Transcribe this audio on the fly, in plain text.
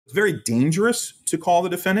It's very dangerous to call the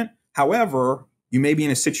defendant. However, you may be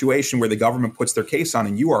in a situation where the government puts their case on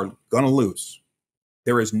and you are going to lose.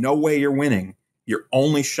 There is no way you're winning. Your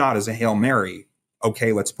only shot is a Hail Mary.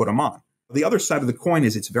 Okay, let's put them on. The other side of the coin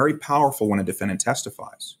is it's very powerful when a defendant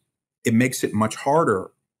testifies. It makes it much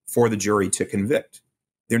harder for the jury to convict.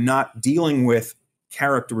 They're not dealing with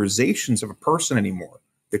characterizations of a person anymore.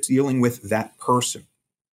 They're dealing with that person.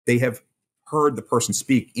 They have heard the person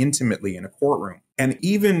speak intimately in a courtroom. And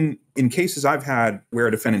even in cases I've had where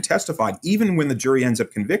a defendant testified, even when the jury ends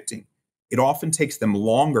up convicting, it often takes them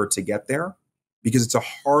longer to get there because it's a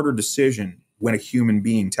harder decision when a human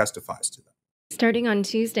being testifies to them. Starting on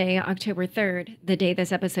Tuesday, October 3rd, the day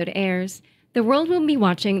this episode airs, the world will be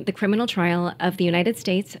watching the criminal trial of the United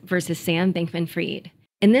States versus Sam Bankman-Fried.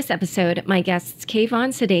 In this episode, my guests Kayvan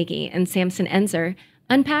Sadeghi and Samson Enzer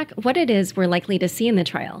unpack what it is we're likely to see in the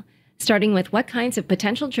trial, starting with what kinds of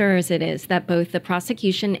potential jurors it is that both the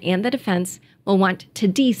prosecution and the defense will want to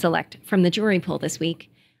deselect from the jury pool this week,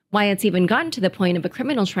 why it's even gotten to the point of a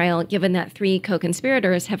criminal trial given that 3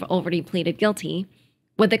 co-conspirators have already pleaded guilty,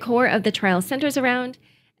 what the core of the trial centers around,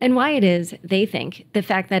 and why it is they think the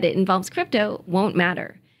fact that it involves crypto won't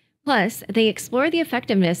matter. Plus, they explore the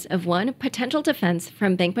effectiveness of one potential defense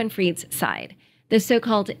from Bankman-Fried's side, the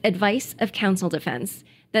so-called advice of counsel defense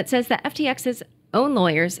that says that FTX's own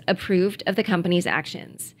lawyers approved of the company's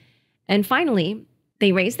actions. And finally,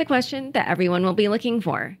 they raise the question that everyone will be looking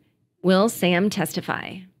for. Will Sam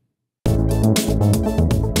testify?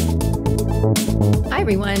 Hi,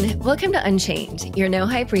 everyone. Welcome to Unchained, your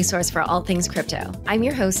no-hype resource for all things crypto. I'm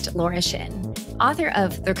your host, Laura Shin, author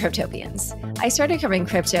of The Cryptopians. I started covering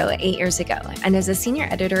crypto 8 years ago, and as a senior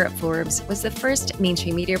editor at Forbes, was the first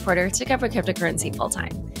mainstream media reporter to cover cryptocurrency full-time.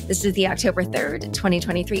 This is the October 3rd,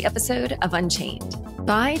 2023 episode of Unchained.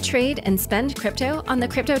 Buy, trade, and spend crypto on the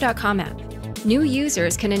Crypto.com app. New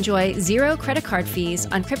users can enjoy 0 credit card fees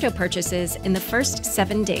on crypto purchases in the first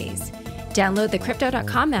 7 days. Download the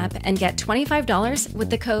Crypto.com app and get $25 with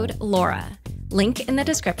the code LAURA. Link in the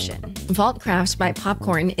description. Vaultcraft by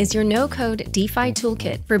Popcorn is your no-code DeFi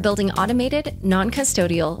toolkit for building automated,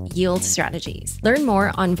 non-custodial yield strategies. Learn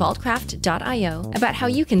more on vaultcraft.io about how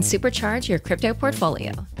you can supercharge your crypto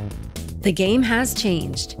portfolio. The game has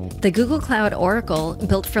changed. The Google Cloud Oracle,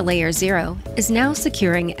 built for Layer 0, is now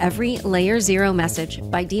securing every Layer 0 message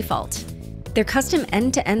by default. Their custom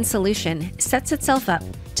end-to-end solution sets itself up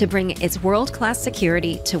to bring its world-class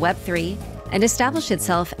security to Web3 and establish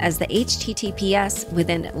itself as the HTTPS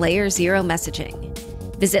within Layer 0 messaging.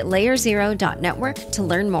 Visit layerzero.network to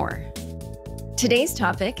learn more. Today's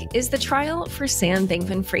topic is the trial for Sam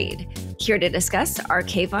Bankman-Fried. Here to discuss are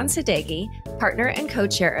Kayvan Sadeghi, partner and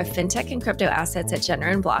co-chair of fintech and crypto assets at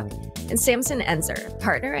Jenner & Block, and Samson Enzer,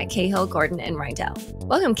 partner at Cahill Gordon Reindel.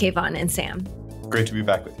 Welcome, Kayvan and Sam. Great to be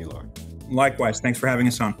back with you, Laura. Likewise. Thanks for having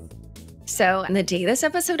us on. So the day this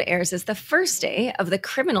episode airs is the first day of the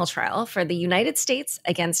criminal trial for the United States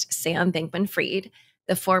against Sam Bankman-Fried,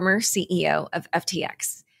 the former CEO of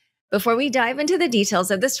FTX. Before we dive into the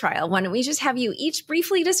details of this trial, why don't we just have you each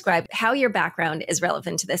briefly describe how your background is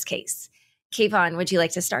relevant to this case? Kayvan, would you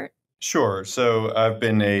like to start? Sure. So I've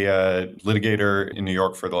been a litigator in New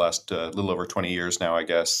York for the last little over 20 years now, I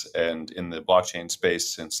guess, and in the blockchain space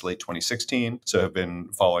since late 2016. So I've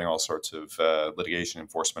been following all sorts of litigation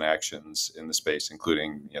enforcement actions in the space,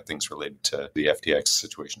 including things related to the FTX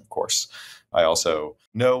situation, of course. I also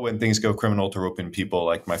know when things go criminal to rope in people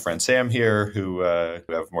like my friend Sam here, who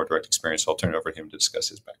have more direct experience. So I'll turn it over to him to discuss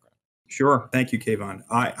his background. Sure. Thank you, Kayvan.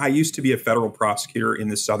 I used to be a federal prosecutor in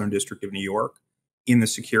the Southern District of New York, in the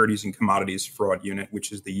Securities and Commodities Fraud Unit,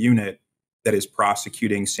 which is the unit that is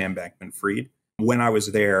prosecuting Sam Bankman-Fried. When I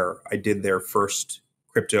was there, I did their first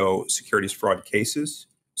crypto securities fraud cases.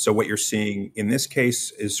 So what you're seeing in this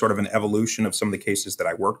case is sort of an evolution of some of the cases that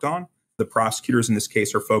I worked on. The prosecutors in this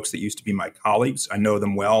case are folks that used to be my colleagues. I know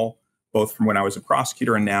them well, both from when I was a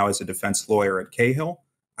prosecutor and now as a defense lawyer at Cahill.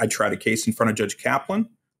 I tried a case in front of Judge Kaplan,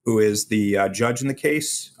 who is the judge in the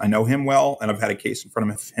case. I know him well, and I've had a case in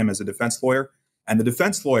front of him as a defense lawyer. And the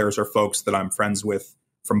defense lawyers are folks that I'm friends with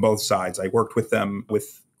from both sides. I worked with them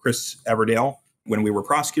with Chris Everdale when we were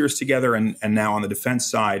prosecutors together. And now on the defense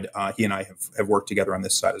side, he and I have worked together on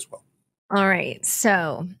this side as well. All right.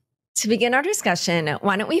 So to begin our discussion,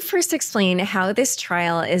 why don't we first explain how this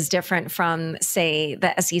trial is different from, say,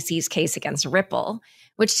 the SEC's case against Ripple,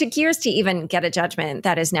 which took years to even get a judgment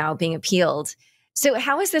that is now being appealed. So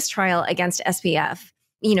how is this trial against SBF,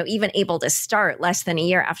 even able to start less than a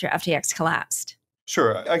year after FTX collapsed?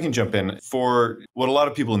 Sure, I can jump in. For what a lot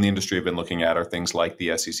of people in the industry have been looking at are things like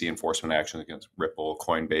the SEC enforcement actions against Ripple,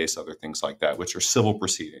 Coinbase, other things like that, which are civil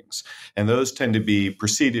proceedings. And those tend to be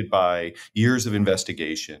preceded by years of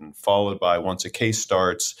investigation, followed by, once a case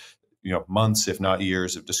starts, months, if not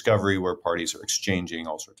years, of discovery where parties are exchanging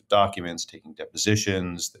all sorts of documents, taking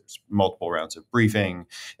depositions. There's multiple rounds of briefing,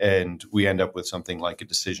 and we end up with something like a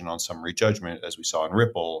decision on summary judgment, as we saw in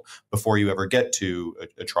Ripple, before you ever get to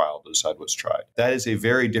a trial to decide what's tried. That is a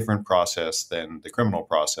very different process than the criminal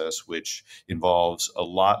process, which involves a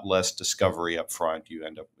lot less discovery up front. You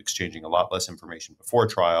end up exchanging a lot less information before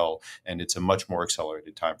trial, and it's a much more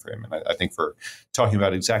accelerated time frame. And I think for talking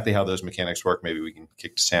about exactly how those mechanics work, maybe we can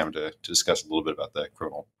kick to Sam to discuss a little bit about the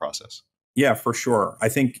criminal process. Yeah, for sure. I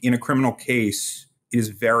think in a criminal case, it is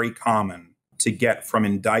very common to get from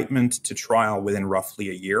indictment to trial within roughly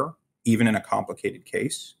a year, even in a complicated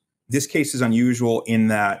case. This case is unusual in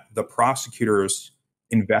that the prosecutors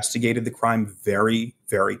investigated the crime very,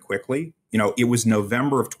 very quickly. It was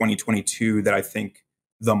November of 2022 that I think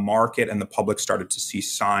the market and the public started to see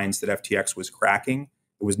signs that FTX was cracking.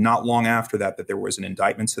 It was not long after that there was an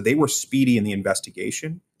indictment. So they were speedy in the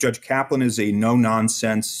investigation. Judge Kaplan is a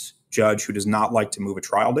no-nonsense judge who does not like to move a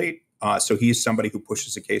trial date. So he's somebody who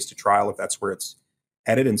pushes a case to trial if that's where it's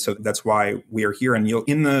headed. And so that's why we are here. And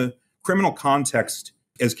in the criminal context,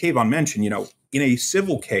 as Kayvan mentioned, in a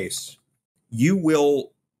civil case, you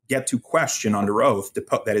will get to question under oath,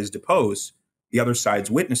 that is, depose the other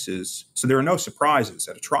side's witnesses. So there are no surprises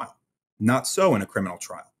at a trial. Not so in a criminal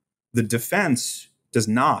trial. The defense does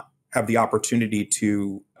not have the opportunity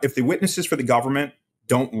to, if the witnesses for the government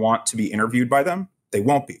don't want to be interviewed by them, they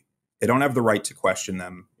won't be. They don't have the right to question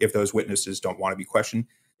them if those witnesses don't want to be questioned.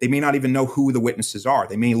 They may not even know who the witnesses are.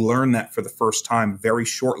 They may learn that for the first time very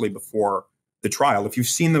shortly before the trial. If you've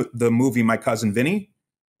seen the movie My Cousin Vinny,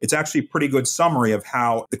 it's actually a pretty good summary of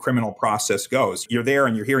how the criminal process goes. You're there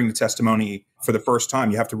and you're hearing the testimony for the first time.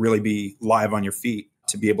 You have to really be live on your feet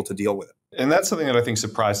to be able to deal with it. And that's something that I think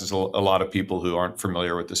surprises a lot of people who aren't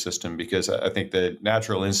familiar with the system, because I think the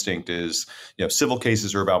natural instinct is, civil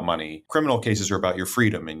cases are about money. Criminal cases are about your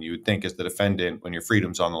freedom. And you would think as the defendant, when your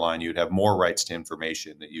freedom's on the line, you'd have more rights to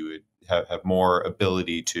information, that you would have more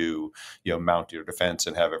ability to, mount your defense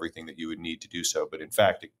and have everything that you would need to do so. But in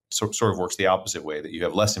fact, it sort of works the opposite way, that you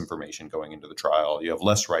have less information going into the trial. You have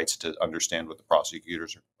less rights to understand what the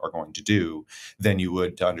prosecutors are going to do than you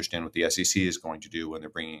would to understand what the SEC is going to do when they're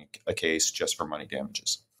bringing a case just for money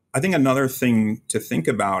damages. I think another thing to think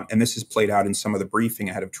about, and this is played out in some of the briefing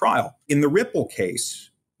ahead of trial, in the Ripple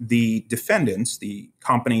case, the defendants, the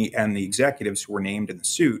company and the executives who were named in the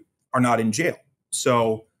suit, are not in jail.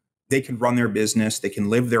 So they can run their business, they can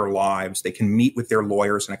live their lives, they can meet with their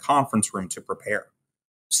lawyers in a conference room to prepare.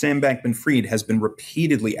 Sam Bankman-Fried has been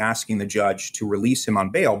repeatedly asking the judge to release him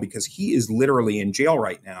on bail because he is literally in jail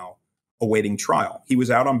right now awaiting trial. He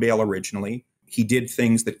was out on bail originally. He did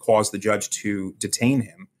things that caused the judge to detain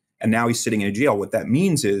him, and now he's sitting in a jail. What that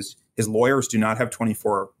means is his lawyers do not have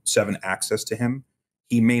 24/7 access to him.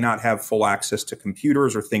 He may not have full access to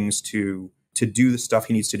computers or things to do the stuff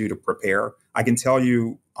he needs to do to prepare. I can tell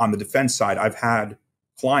you on the defense side, I've had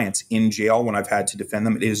clients in jail when I've had to defend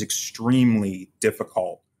them. It is extremely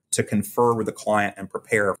difficult to confer with a client and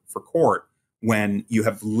prepare for court when you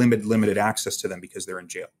have limited access to them because they're in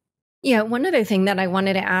jail. Yeah, one other thing that I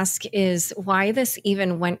wanted to ask is why this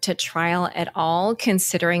even went to trial at all,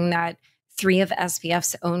 considering that 3 of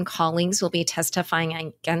SBF's own colleagues will be testifying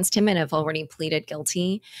against him and have already pleaded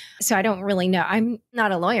guilty. So I don't really know. I'm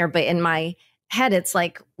not a lawyer, but in my head, it's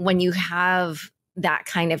like when you have that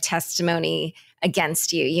kind of testimony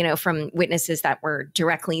against you, from witnesses that were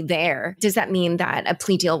directly there, does that mean that a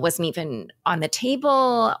plea deal wasn't even on the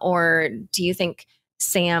table? Or do you think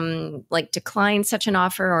Sam declined such an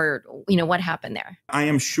offer, or, what happened there? I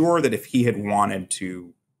am sure that if he had wanted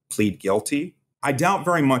to plead guilty, I doubt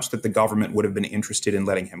very much that the government would have been interested in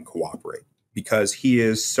letting him cooperate, because he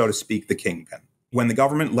is, so to speak, the kingpin. When the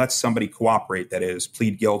government lets somebody cooperate, that is,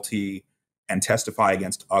 plead guilty and testify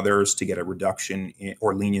against others to get a reduction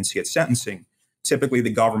or leniency at sentencing, typically the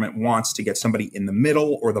government wants to get somebody in the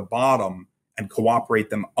middle or the bottom and cooperate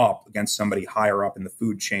them up against somebody higher up in the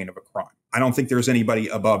food chain of a crime. I don't think there's anybody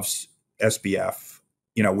above SBF.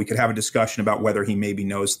 We could have a discussion about whether he maybe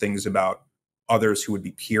knows things about others who would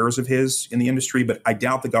be peers of his in the industry, but I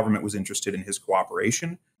doubt the government was interested in his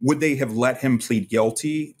cooperation. Would they have let him plead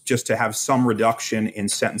guilty just to have some reduction in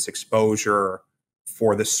sentence exposure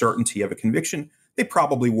for the certainty of a conviction? They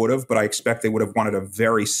probably would have, but I expect they would have wanted a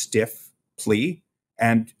very stiff plea.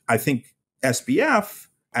 And I think SBF,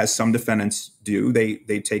 as some defendants do, they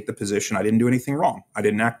take the position, I didn't do anything wrong. I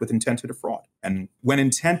didn't act with intent to defraud. And when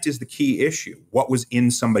intent is the key issue, what was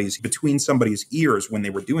between somebody's ears when they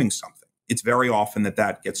were doing something, it's very often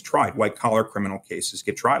that gets tried. White collar criminal cases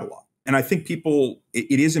get tried a lot. And I think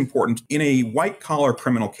it is important in a white collar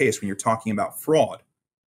criminal case when you're talking about fraud,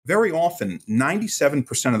 very often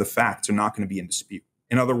 97% of the facts are not going to be in dispute.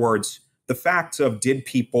 In other words, the facts of did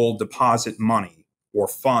people deposit money or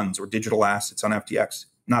funds or digital assets on FTX,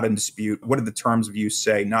 not in dispute. What did the terms of use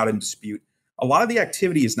say? Not in dispute. A lot of the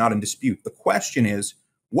activity is not in dispute. The question is,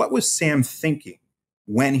 what was Sam thinking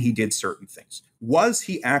when he did certain things? Was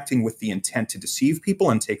he acting with the intent to deceive people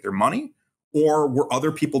and take their money? Or were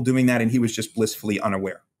other people doing that and he was just blissfully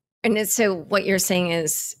unaware? And so what you're saying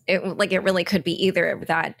is it really could be either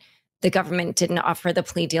that the government didn't offer the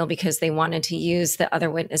plea deal because they wanted to use the other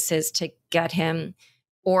witnesses to get him,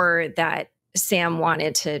 or that Sam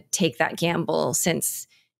wanted to take that gamble since,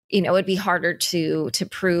 it'd be harder to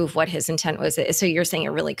prove what his intent was. So you're saying it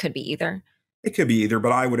really could be either? It could be either,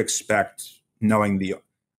 but I would expect,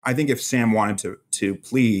 I think if Sam wanted to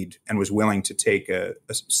plead and was willing to take a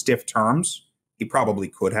stiff terms, he probably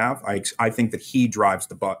could have. I think that he drives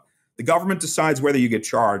the bus. The government decides whether you get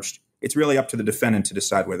charged. It's really up to the defendant to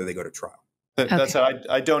decide whether they go to trial. That's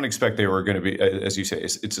I don't expect they were going to be, as you say,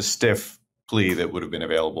 it's a stiff plea that would have been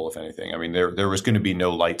available, if anything. I mean, there was going to be no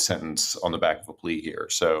light sentence on the back of a plea here.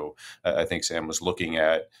 So I think Sam was looking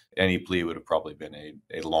at any plea would have probably been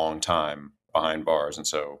a long time behind bars. And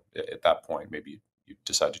so at that point, maybe you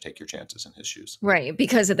decide to take your chances in his shoes. Right.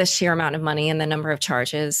 Because of the sheer amount of money and the number of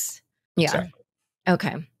charges. Yeah. Exactly.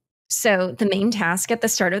 Okay. So the main task at the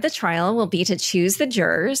start of the trial will be to choose the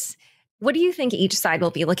jurors. What do you think each side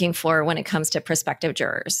will be looking for when it comes to prospective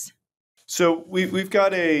jurors? So we've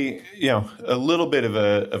got a little bit of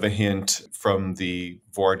a hint from the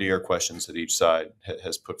voir dire questions that each side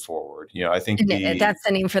has put forward. I think that's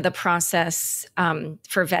the name for the process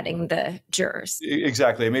for vetting the jurors.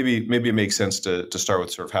 Exactly. Maybe it makes sense to start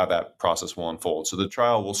with sort of how that process will unfold. So the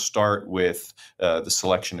trial will start with the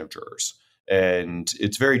selection of jurors. And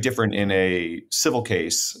it's very different in a civil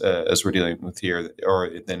case, as we're dealing with here, or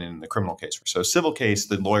than in the criminal case. So civil case,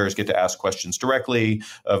 the lawyers get to ask questions directly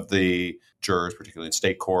of the jurors, particularly in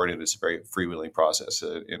state court, and it's a very freewheeling process.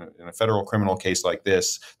 In a federal criminal case like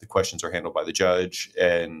this, the questions are handled by the judge,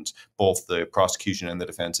 and both the prosecution and the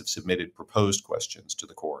defense have submitted proposed questions to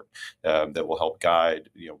the court that will help guide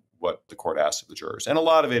what the court asks of the jurors. And a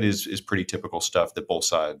lot of it is pretty typical stuff that both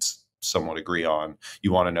sides somewhat agree on.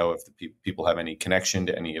 You want to know if the people have any connection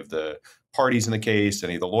to any of the parties in the case,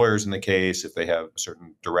 any of the lawyers in the case, if they have a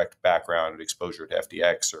certain direct background and exposure to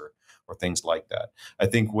FTX or things like that. I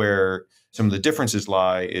think where some of the differences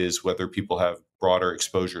lie is whether people have broader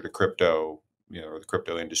exposure to crypto, or the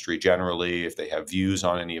crypto industry generally, if they have views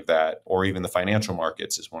on any of that, or even the financial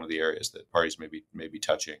markets is one of the areas that parties may be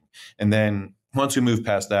touching. And then once we move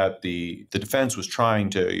past that, the defense was trying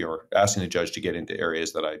to, asking the judge to get into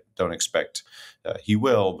areas that I don't expect he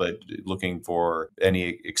will, but looking for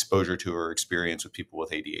any exposure to or experience with people with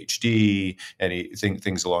ADHD,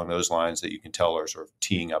 things along those lines that you can tell are sort of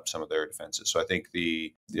teeing up some of their defenses. So I think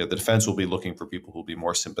the defense will be looking for people who will be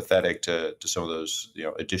more sympathetic to some of those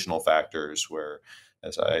additional factors, where,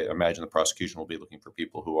 as I imagine, the prosecution will be looking for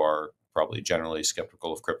people who are probably generally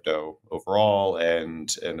skeptical of crypto overall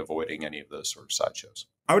and avoiding any of those sort of sideshows.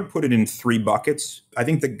 I would put it in three buckets. I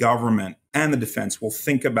think the government and the defense will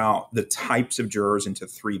think about the types of jurors into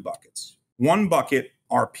three buckets. One bucket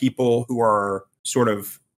are people who are sort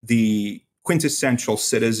of the quintessential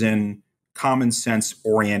citizen, common sense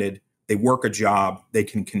oriented. They work a job, they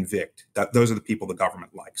can convict. Those are the people the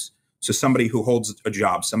government likes. So somebody who holds a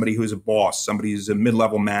job, somebody who's a boss, somebody who's a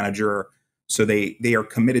mid-level manager. So they are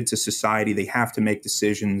committed to society. They have to make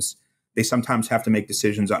decisions. They sometimes have to make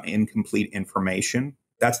decisions on incomplete information.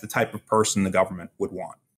 That's the type of person the government would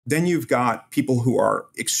want. Then you've got people who are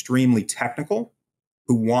extremely technical,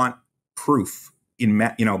 who want proof in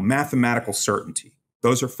mathematical certainty.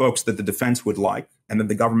 Those are folks that the defense would like and that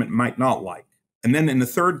the government might not like. And then in the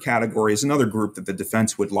third category is another group that the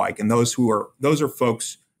defense would like. And those are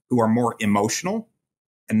folks who are more emotional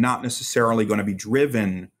and not necessarily going to be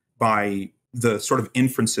driven by the sort of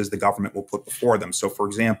inferences the government will put before them. So, for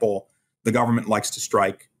example, the government likes to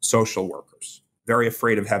strike social workers, very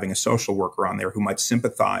afraid of having a social worker on there who might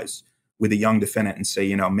sympathize with a young defendant and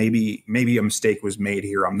say, maybe a mistake was made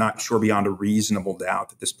here. I'm not sure beyond a reasonable doubt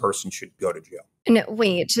that this person should go to jail. No,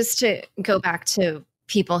 wait, just to go back to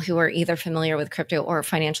people who are either familiar with crypto or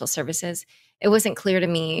financial services, it wasn't clear to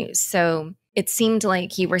me. So it seemed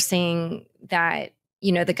like you were saying that,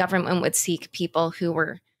 the government would seek people who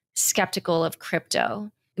were skeptical of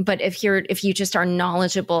crypto. But if you just are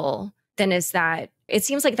knowledgeable, then is that It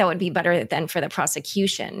seems like that would be better than for the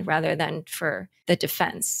prosecution rather than for the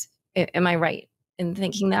defense. Am I right in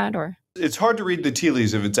thinking that, or? It's hard to read the tea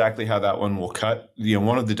leaves of exactly how that one will cut.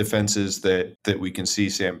 One of the defenses that we can see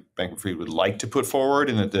Sam Bankman-Fried would like to put forward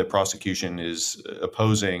and that the prosecution is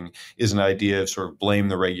opposing is an idea of sort of blame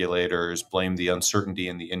the regulators, blame the uncertainty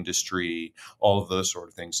in the industry, all of those sort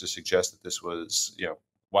of things to suggest that this was,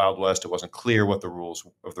 Wild West. It wasn't clear what the rules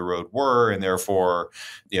of the road were, and therefore,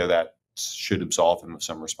 that should absolve him of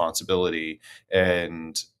some responsibility.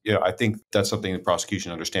 And, I think that's something the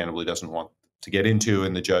prosecution understandably doesn't want to get into,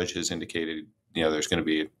 and the judge has indicated, there's going to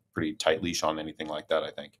be a pretty tight leash on anything like that,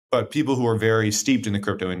 I think. But people who are very steeped in the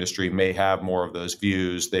crypto industry may have more of those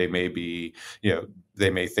views. They may be, they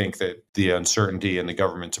may think that the uncertainty in the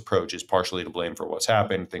government's approach is partially to blame for what's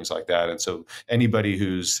happened, things like that. And so anybody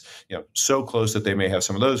who's, so close that they may have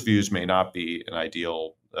some of those views may not be an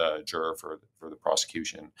ideal juror for the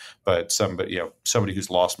prosecution. But somebody who's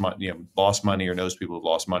lost money or knows people who've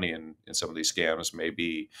lost money in some of these scams may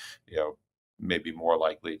be, maybe more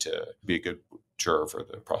likely to be a good juror for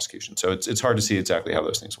the prosecution. So it's hard to see exactly how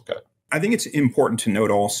those things will cut. I think it's important to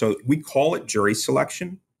note also, we call it jury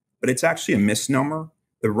selection, but it's actually a misnomer.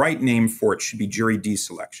 The right name for it should be jury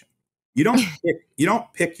deselection. You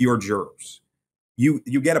don't pick your jurors. You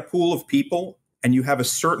get a pool of people and you have a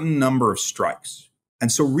certain number of strikes.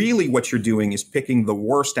 And so really what you're doing is picking the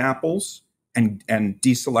worst apples and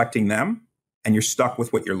deselecting them, and you're stuck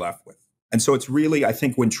with what you're left with. And so it's really, I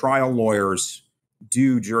think when trial lawyers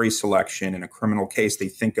do jury selection in a criminal case, they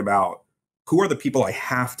think about who are the people I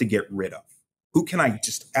have to get rid of? Who can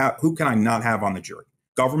I not have on the jury?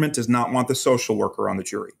 Government does not want the social worker on the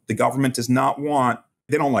jury. The government does not want,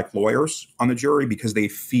 they don't like lawyers on the jury because they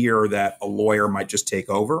fear that a lawyer might just take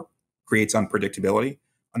over, creates unpredictability.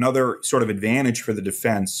 Another sort of advantage for the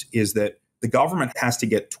defense is that the government has to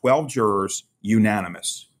get 12 jurors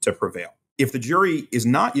unanimous to prevail. If the jury is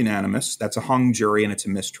not unanimous, that's a hung jury and it's a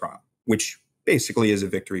mistrial, which basically is a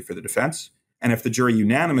victory for the defense. And if the jury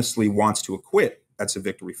unanimously wants to acquit, that's a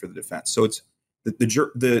victory for the defense. So it's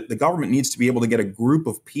the government needs to be able to get a group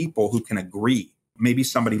of people who can agree. Maybe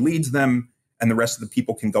somebody leads them and the rest of the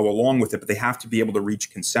people can go along with it, but they have to be able to reach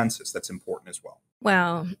consensus. That's important as well.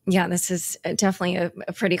 Wow. Yeah, this is definitely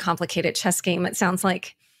a pretty complicated chess game, it sounds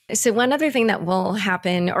like. So one other thing that will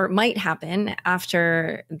happen or might happen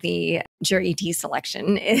after the jury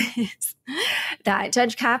deselection is that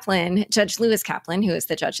Judge Lewis Kaplan, who is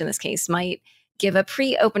the judge in this case, might give a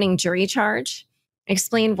pre-opening jury charge,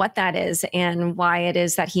 explain what that is and why it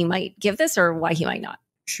is that he might give this or why he might not.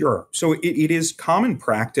 Sure. So it is common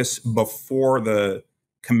practice before the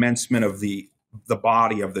commencement of the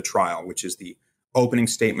body of the trial, which is the opening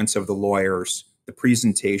statements of the lawyers, the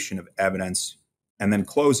presentation of evidence, and then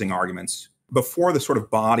closing arguments. Before the sort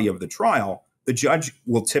of body of the trial, the judge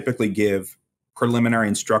will typically give preliminary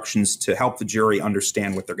instructions to help the jury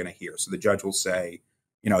understand what they're going to hear. So the judge will say,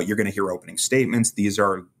 you're going to hear opening statements. These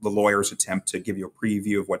are the lawyer's attempt to give you a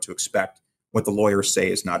preview of what to expect. What the lawyers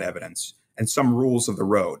say is not evidence. And some rules of the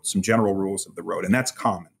road, some general rules of the road. And that's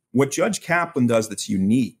common. What Judge Kaplan does that's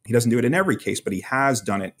unique, he doesn't do it in every case, but he has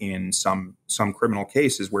done it in some criminal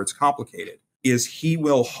cases where it's complicated, is he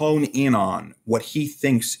will hone in on what he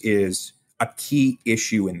thinks is a key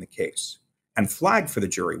issue in the case and flag for the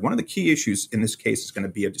jury. One of the key issues in this case is going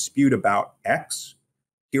to be a dispute about X.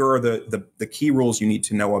 Here are the key rules you need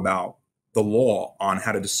to know about the law on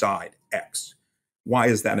how to decide X. Why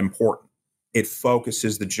is that important? It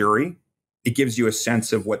focuses the jury. It gives you a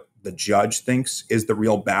sense of what the judge thinks is the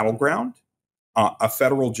real battleground. A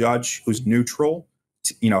federal judge who's neutral,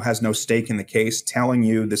 has no stake in the case, telling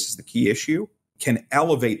you this is the key issue, can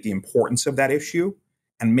elevate the importance of that issue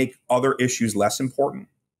and make other issues less important.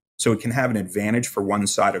 So it can have an advantage for one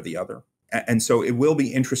side or the other. And so it will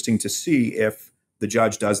be interesting to see if the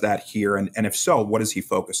judge does that here. And if so, what does he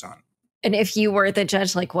focus on? And if you were the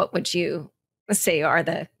judge, what would you say are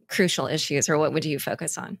the crucial issues, or what would you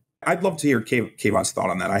focus on? I'd love to hear Kayvan's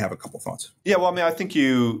thought on that. I have a couple thoughts. Yeah, well, I think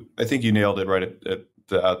you nailed it right at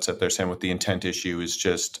the outset there, Sam, with the intent issue is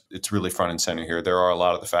just, it's really front and center here. There are a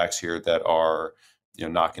lot of the facts here that are,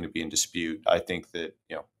 not going to be in dispute. I think that,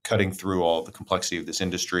 cutting through all the complexity of this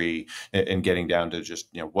industry and getting down to just,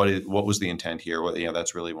 what was the intent here?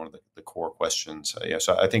 That's really one of the core questions.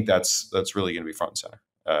 So I think that's really going to be front and center.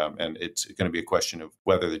 And it's going to be a question of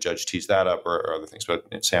whether the judge tees that up or other things. But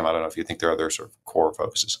Sam, I don't know if you think there are other sort of core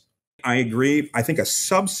focuses. I agree. I think a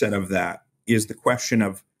subset of that is the question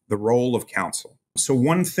of the role of counsel. So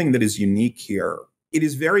one thing that is unique here, it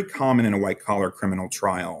is very common in a white-collar criminal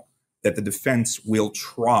trial that the defense will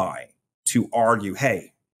try to argue,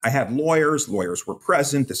 hey, I had lawyers were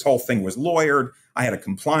present, this whole thing was lawyered, I had a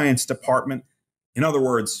compliance department. In other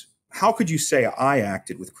words, how could you say I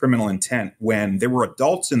acted with criminal intent when there were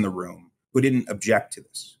adults in the room who didn't object to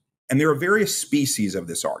this? And there are various species of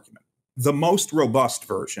this argument. The most robust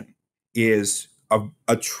version is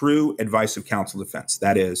a true advice of counsel defense.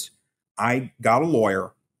 That is, I got a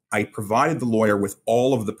lawyer. I provided the lawyer with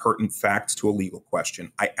all of the pertinent facts to a legal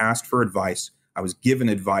question. I asked for advice. I was given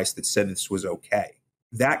advice that said this was okay.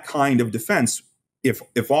 That kind of defense, if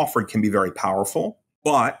offered, can be very powerful,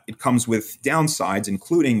 but it comes with downsides,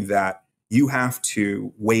 including that you have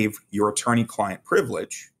to waive your attorney-client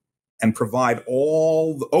privilege and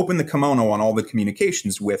open the kimono on all the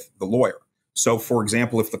communications with the lawyer. So, for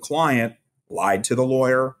example, if the client lied to the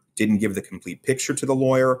lawyer, didn't give the complete picture to the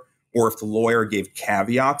lawyer, or if the lawyer gave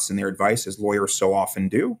caveats in their advice, as lawyers so often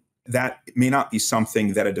do, that may not be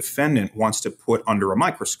something that a defendant wants to put under a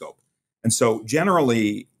microscope. And so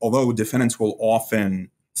generally, although defendants will often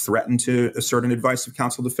threaten to assert an advice of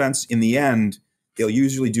counsel defense, in the end, they'll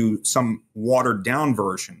usually do some watered down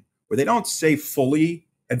version where they don't say fully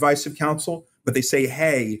advice of counsel, but they say,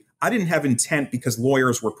 hey, I didn't have intent because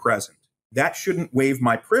lawyers were present. That shouldn't waive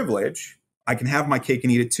my privilege. I can have my cake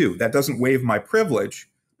and eat it too. That doesn't waive my privilege,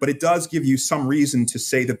 but it does give you some reason to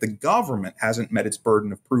say that the government hasn't met its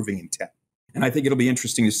burden of proving intent. And I think it'll be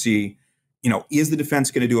interesting to see, is the defense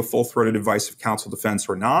going to do a full-throated advice of counsel defense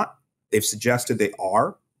or not? They've suggested they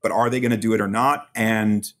are, but are they going to do it or not?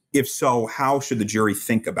 And if so, how should the jury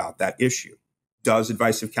think about that issue? Does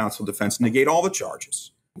advice of counsel defense negate all the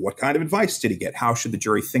charges? What kind of advice did he get? How should the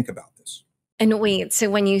jury think about this? And wait, so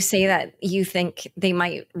when you say that you think they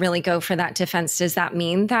might really go for that defense, does that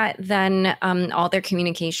mean that then all their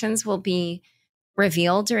communications will be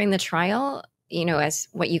revealed during the trial, as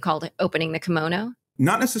what you called opening the kimono?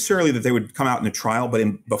 Not necessarily that they would come out in the trial, but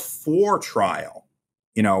before trial,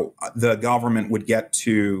 the government would get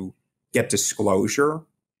disclosure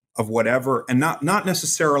of whatever, and not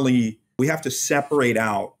necessarily, we have to separate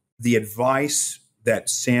out the advice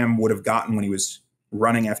that Sam would have gotten when he was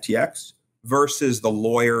running FTX versus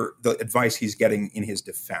the advice he's getting in his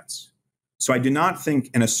defense. So I do not think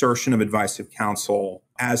an assertion of advice of counsel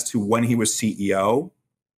as to when he was CEO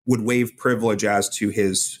would waive privilege as to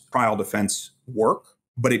his trial defense work,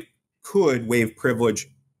 but it could waive privilege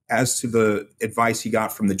as to the advice he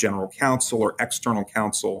got from the general counsel or external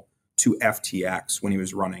counsel to FTX when he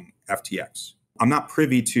was running FTX. I'm not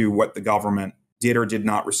privy to what the government did or did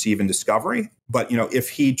not receive in discovery. But, if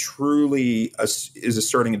he truly is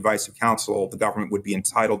asserting advice of counsel, the government would be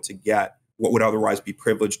entitled to get what would otherwise be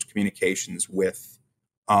privileged communications with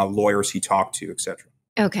lawyers he talked to, et cetera.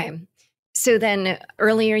 Okay. So then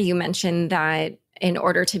earlier you mentioned that in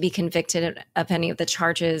order to be convicted of any of the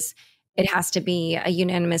charges, it has to be a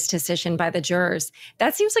unanimous decision by the jurors.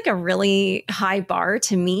 That seems like a really high bar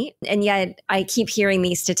to meet. And yet I keep hearing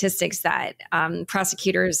these statistics that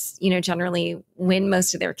prosecutors, generally win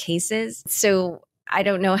most of their cases. So I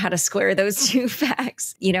don't know how to square those two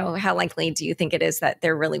facts. How likely do you think it is that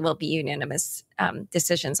there really will be unanimous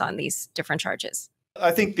decisions on these different charges?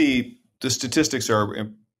 I think the statistics are,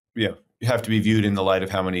 you have to be viewed in the light of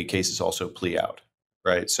how many cases also plea out.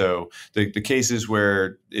 Right. So the cases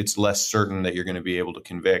where it's less certain that you're going to be able to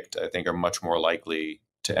convict, I think, are much more likely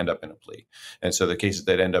to end up in a plea. And so the cases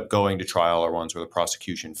that end up going to trial are ones where the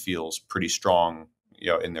prosecution feels pretty strong,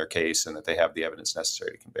 in their case and that they have the evidence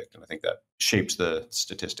necessary to convict. And I think that shapes the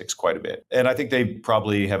statistics quite a bit. And I think they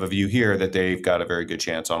probably have a view here that they've got a very good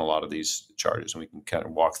chance on a lot of these charges. And we can kind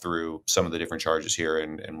of walk through some of the different charges here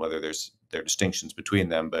and whether there are distinctions between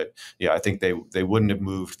them. But yeah, I think they wouldn't have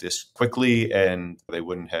moved this quickly and they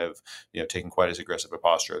wouldn't have, taken quite as aggressive a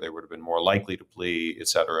posture. They would have been more likely to plea, et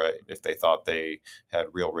cetera, if they thought they had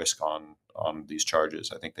real risk on these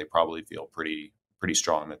charges. I think they probably feel pretty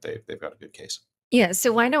strong that they've got a good case. Yeah.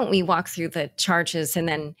 So why don't we walk through the charges and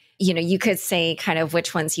then, you could say kind of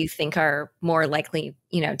which ones you think are more likely,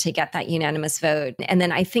 to get that unanimous vote. And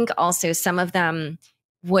then I think also some of them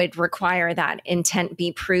would require that intent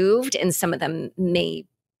be proved and some of them may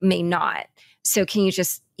not. So can you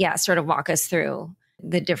just, sort of walk us through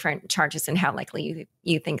the different charges and how likely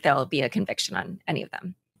you think there'll be a conviction on any of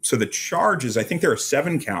them? So the charges, I think there are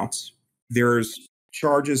 7 counts. There's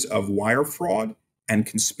charges of wire fraud and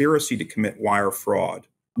conspiracy to commit wire fraud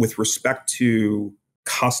with respect to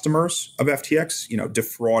customers of FTX,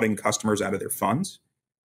 defrauding customers out of their funds.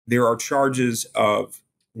 There are charges of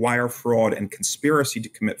wire fraud and conspiracy to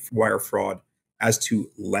commit wire fraud as to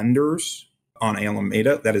lenders on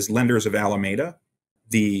Alameda, that is lenders of Alameda,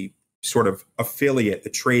 the sort of affiliate, the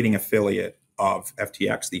trading affiliate of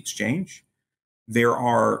FTX, the exchange. There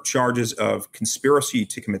are charges of conspiracy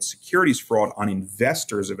to commit securities fraud on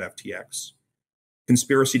investors of FTX,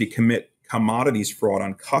 conspiracy to commit commodities fraud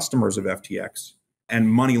on customers of FTX, and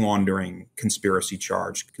money laundering conspiracy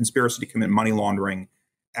charge, conspiracy to commit money laundering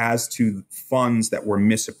as to funds that were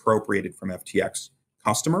misappropriated from FTX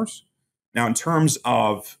customers. Now, in terms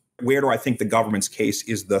of where do I think the government's case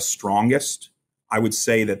is the strongest, I would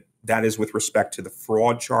say that that is with respect to the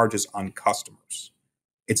fraud charges on customers.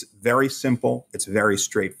 It's very simple. It's very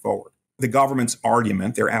straightforward. The government's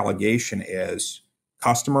argument, their allegation is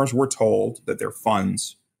customers were told that their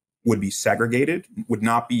funds would be segregated, would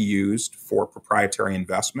not be used for proprietary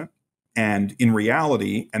investment. And in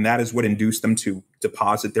reality, and that is what induced them to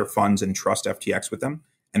deposit their funds and trust FTX with them.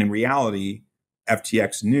 And in reality,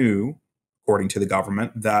 FTX knew, according to the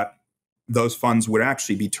government, that those funds would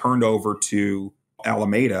actually be turned over to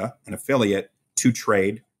Alameda, an affiliate, to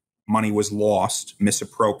trade. Money was lost,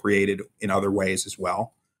 misappropriated in other ways as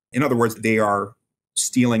well. In other words, they are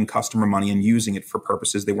stealing customer money and using it for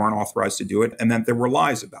purposes they weren't authorized to do it, and that there were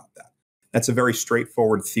lies about that. That's a very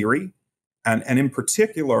straightforward theory. And in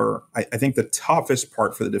particular, I think the toughest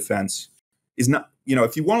part for the defense is not,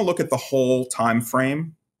 if you want to look at the whole time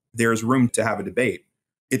frame, there's room to have a debate.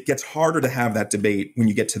 It gets harder to have that debate when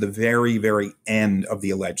you get to the very, very end of the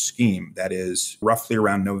alleged scheme. That is roughly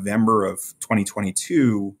around November of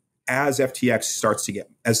 2022, as Sam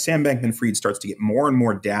Bankman-Fried starts to get more and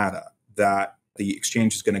more data that the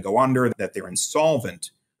exchange is going to go under, that they're insolvent,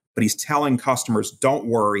 but he's telling customers, don't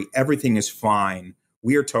worry, everything is fine.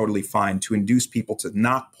 We are totally fine, to induce people to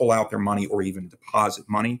not pull out their money or even deposit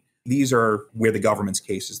money. These are where the government's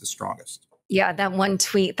case is the strongest. Yeah, that one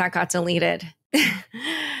tweet that got deleted.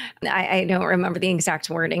 I don't remember the exact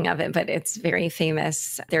wording of it, but it's very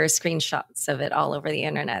famous. There are screenshots of it all over the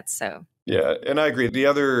internet. So yeah, and I agree. The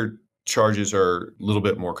other charges are a little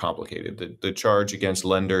bit more complicated. The charge against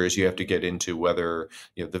lenders, you have to get into whether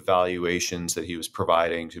the valuations that he was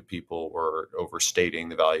providing to people were overstating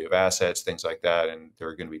the value of assets, things like that. And there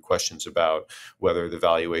are going to be questions about whether the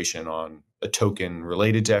valuation on a token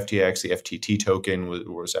related to FTX, the FTT token,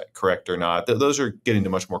 was that correct or not? Those are getting to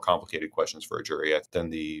much more complicated questions for a jury than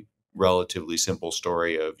the relatively simple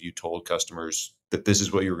story of you told customers that this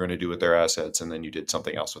is what you were going to do with their assets, and then you did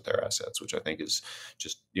something else with their assets, which I think is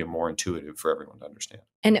just more intuitive for everyone to understand.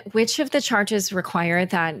 And which of the charges require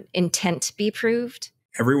that intent be proved?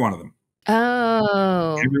 Every one of them.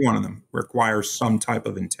 Oh. Every one of them requires some type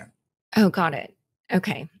of intent. Oh, got it.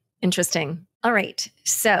 Okay. Interesting. All right.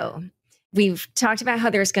 So we've talked about how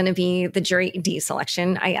there's going to be the jury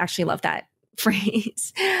deselection. I actually love that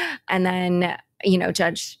phrase. And then,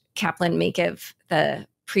 Judge Kaplan may give the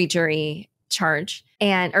pre-jury charge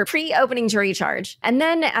or pre-opening jury charge. And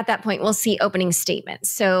then at that point, we'll see opening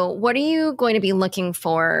statements. So what are you going to be looking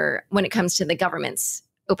for when it comes to the government's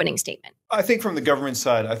opening statement? I think from the government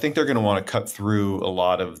side, I think they're going to want to cut through a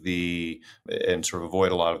lot of and sort of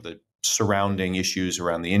avoid a lot of the surrounding issues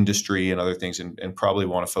around the industry and other things, and probably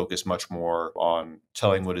want to focus much more on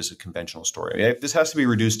telling what is a conventional story. I mean, this has to be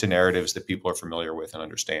reduced to narratives that people are familiar with and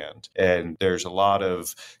understand. And there's a lot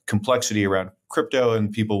of complexity around crypto,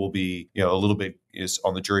 and people will be, a little bit is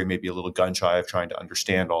on the jury, maybe a little gun shy of trying to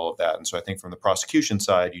understand all of that. And so I think from the prosecution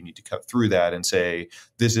side, you need to cut through that and say,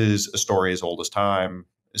 this is a story as old as time.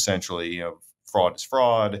 Essentially, fraud is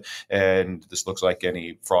fraud, and this looks like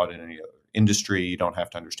any fraud in any other industry. You don't have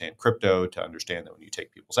to understand crypto to understand that when you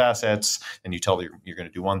take people's assets and you tell them you're going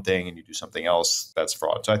to do one thing and you do something else, that's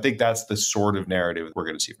fraud. So I think that's the sort of narrative we're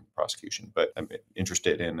going to see from the prosecution. But I'm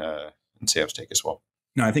interested in Sam's take as well.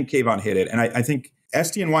 No, I think Kayvan hit it. And I think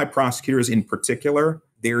SDNY prosecutors in particular,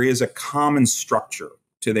 there is a common structure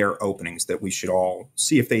to their openings that we should all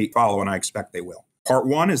see if they follow, and I expect they will. Part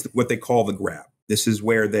one is what they call the grab. This is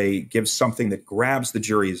where they give something that grabs the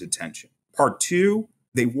jury's attention. Part two,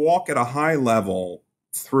 they walk at a high level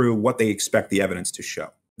through what they expect the evidence to show.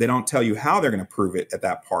 They don't tell you how they're going to prove it at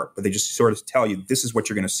that part, but they just sort of tell you this is what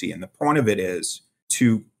you're going to see. And the point of it is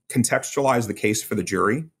to contextualize the case for the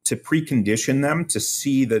jury, to precondition them to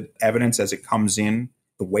see the evidence as it comes in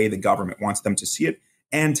the way the government wants them to see it,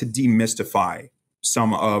 and to demystify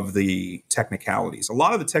some of the technicalities. A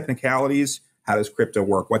lot of the technicalities, how does crypto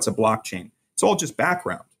work? What's a blockchain? It's all just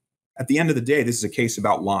background. At the end of the day, this is a case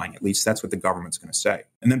about lying. At least that's what the government's going to say.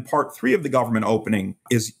 And then part three of the government opening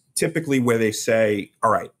is typically where they say, all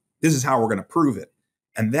right, this is how we're going to prove it.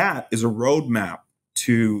 And that is a roadmap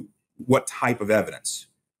to what type of evidence.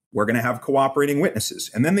 We're going to have cooperating witnesses.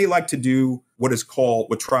 And then they like to do what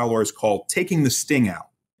trial lawyers call taking the sting out.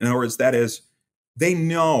 In other words, that is, they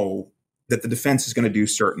know that the defense is going to do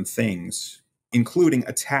certain things, including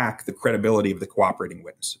attack the credibility of the cooperating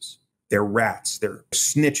witnesses. They're rats. They're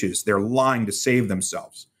snitches. They're lying to save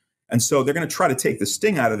themselves. And so they're going to try to take the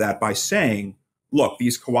sting out of that by saying, look,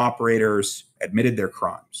 these cooperators admitted their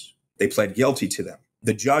crimes. They pled guilty to them.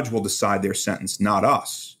 The judge will decide their sentence, not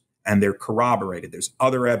us. And they're corroborated. There's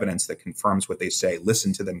other evidence that confirms what they say.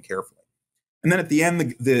 Listen to them carefully. And then at the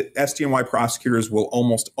end, the SDNY prosecutors will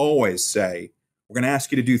almost always say, we're going to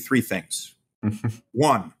ask you to do three things.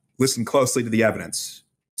 1, listen closely to the evidence.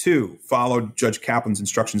 2, follow Judge Kaplan's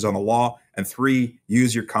instructions on the law. And 3,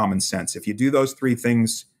 use your common sense. If you do those three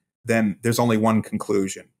things, then there's only one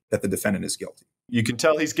conclusion, that the defendant is guilty. You can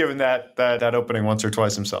tell he's given that opening once or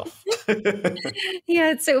twice himself.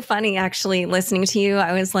 Yeah, it's so funny, actually, listening to you.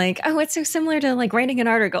 I was like, oh, it's so similar to like writing an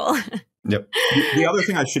article. Yep. The other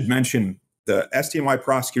thing I should mention, the SDNY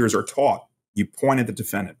prosecutors are taught, you point at the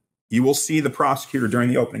defendant. You will see the prosecutor during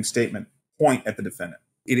the opening statement point at the defendant.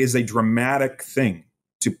 It is a dramatic thing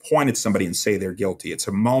to point at somebody and say they're guilty. It's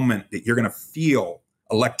a moment that you're going to feel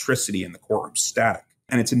electricity in the courtroom, static.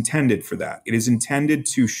 And it's intended for that. It is intended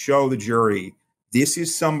to show the jury, this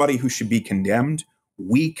is somebody who should be condemned.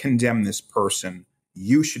 We condemn this person.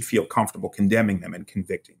 You should feel comfortable condemning them and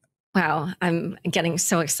convicting them. Wow, I'm getting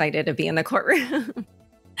so excited to be in the courtroom.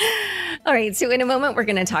 All right, so in a moment, we're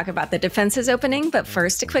going to talk about the defense's opening, but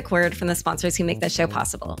first, a quick word from the sponsors who make this show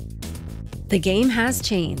possible. The game has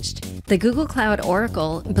changed. The Google Cloud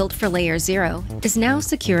Oracle, built for Layer 0, is now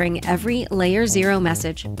securing every Layer 0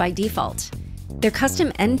 message by default. Their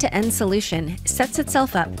custom end-to-end solution sets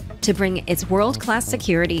itself up to bring its world-class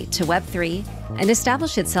security to Web3 and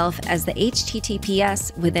establish itself as the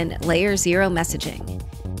HTTPS within Layer 0 messaging.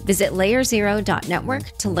 Visit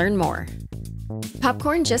layerzero.network to learn more.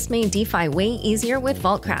 Popcorn just made DeFi way easier with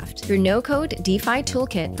Vaultcraft, your no-code DeFi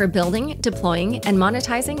toolkit for building, deploying, and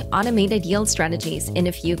monetizing automated yield strategies in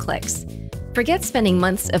a few clicks. Forget spending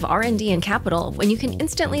months of R&D and capital when you can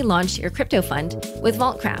instantly launch your crypto fund with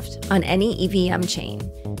Vaultcraft on any EVM chain.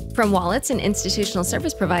 From wallets and institutional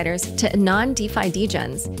service providers to non-DeFi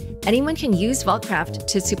degens, anyone can use Vaultcraft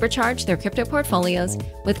to supercharge their crypto portfolios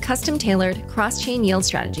with custom-tailored cross-chain yield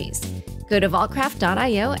strategies. Go to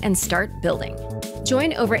vaultcraft.io and start building.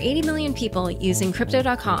 Join over 80 million people using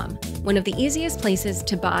Crypto.com, one of the easiest places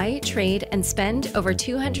to buy, trade, and spend over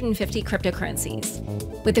 250 cryptocurrencies.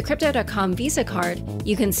 With the Crypto.com Visa card,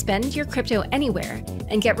 you can spend your crypto anywhere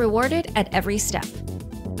and get rewarded at every step.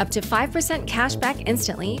 Up to 5% cash back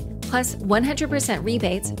instantly, plus 100%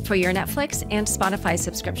 rebates for your Netflix and Spotify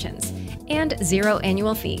subscriptions, and 0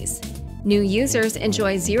 annual fees. New users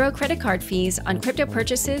enjoy 0 credit card fees on crypto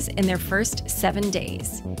purchases in their first 7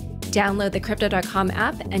 days. Download the Crypto.com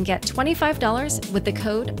app and get $25 with the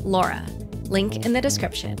code LAURA. Link in the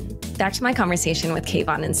description. Back to my conversation with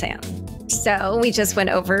Kayvan and Sam. So we just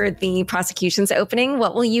went over the prosecution's opening.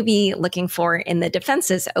 What will you be looking for in the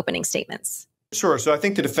defense's opening statements? Sure. So I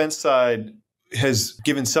think the defense side has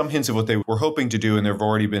given some hints of what they were hoping to do, and there have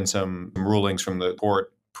already been some rulings from the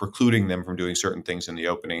court precluding them from doing certain things in the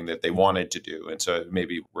opening that they wanted to do. And so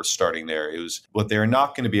maybe we're starting there. It was what they're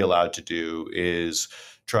not going to be allowed to do is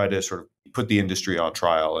try to sort of put the industry on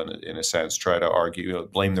trial in a sense, try to argue,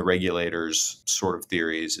 blame the regulators sort of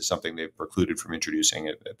theories is something they've precluded from introducing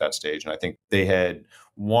at that stage. And I think they had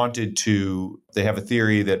wanted to, they have a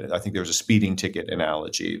theory that I think there's a speeding ticket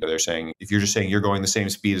analogy. They're saying, if you're just saying you're going the same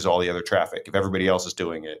speed as all the other traffic, if everybody else is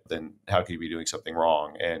doing it, then how could you be doing something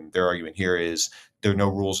wrong? And their argument here is there are no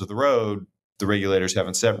rules of the road. The regulators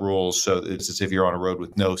haven't set rules. So it's as if you're on a road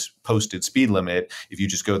with no posted speed limit. If you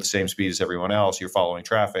just go the same speed as everyone else, you're following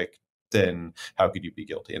traffic, then how could you be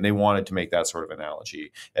guilty? And they wanted to make that sort of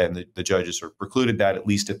analogy. And the judges sort of precluded that, at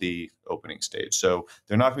least at the opening stage. So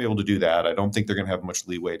they're not going to be able to do that. I don't think they're going to have much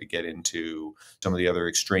leeway to get into some of the other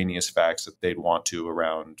extraneous facts that they'd want to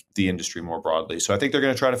around the industry more broadly. So I think they're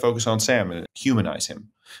going to try to focus on Sam and humanize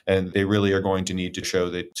him. And they really are going to need to show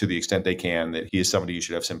that to the extent they can, that he is somebody you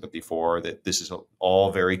should have sympathy for, that this is all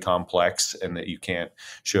very complex and that you can't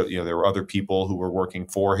show, there were other people who were working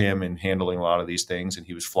for him and handling a lot of these things. And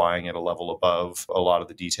he was flying at a level above a lot of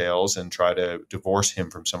the details, and try to divorce him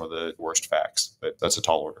from some of the worst facts. But that's a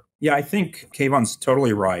tall order. Yeah, I think Kayvan's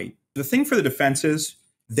totally right. The thing for the defense is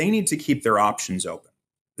they need to keep their options open.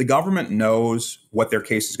 The government knows what their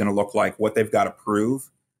case is going to look like, what they've got to prove.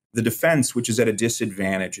 The defense, which is at a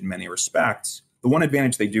disadvantage in many respects, the one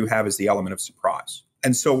advantage they do have is the element of surprise.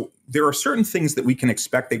 And so there are certain things that we can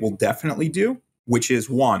expect they will definitely do, which is,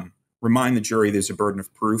 one, remind the jury there's a burden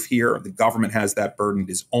of proof here. The government has that burden. It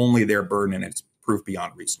is only their burden, and it's proof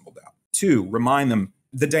beyond reasonable doubt. Two, remind them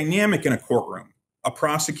the dynamic in a courtroom. A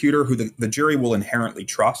prosecutor who the jury will inherently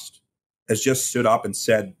trust has just stood up and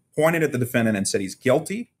said, pointed at the defendant and said he's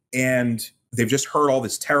guilty. And They've just heard all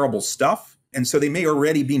this terrible stuff. And so they may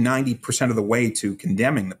already be 90% of the way to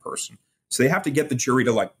condemning the person. So they have to get the jury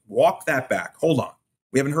to like walk that back. Hold on.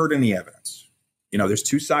 We haven't heard any evidence. There's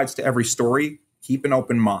two sides to every story. Keep an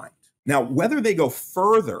open mind. Now, whether they go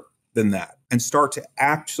further than that and start to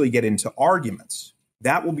actually get into arguments,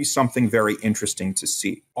 that will be something very interesting to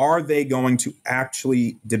see. Are they going to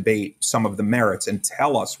actually debate some of the merits and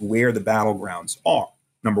tell us where the battlegrounds are?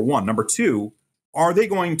 Number one. Number two, are they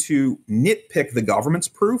going to nitpick the government's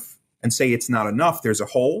proof and say it's not enough, there's a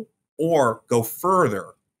hole, or go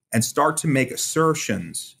further and start to make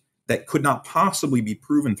assertions that could not possibly be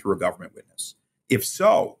proven through a government witness? If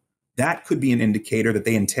so, that could be an indicator that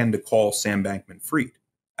they intend to call Sam Bankman-Fried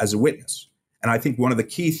as a witness. And I think one of the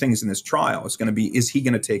key things in this trial is going to be, is he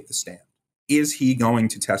going to take the stand? Is he going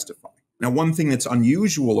to testify? Now, one thing that's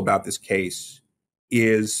unusual about this case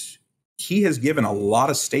is he has given a lot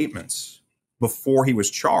of statements before he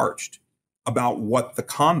was charged about what the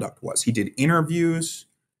conduct was. He did interviews.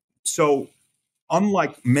 So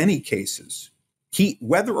unlike many cases,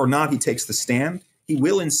 whether or not he takes the stand, he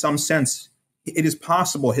will, in some sense, it is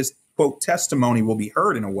possible his, quote, testimony will be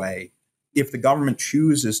heard in a way if the government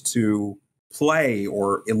chooses to play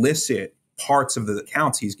or elicit parts of the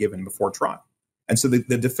accounts he's given before trial. And so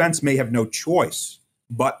the defense may have no choice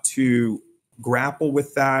but to grapple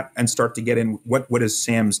with that and start to get in what is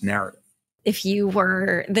Sam's narrative. If you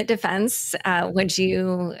were the defense, would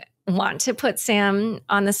you want to put Sam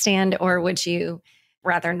on the stand, or would you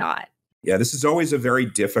rather not? Yeah, this is always a very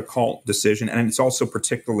difficult decision. And it's also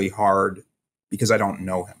particularly hard because I don't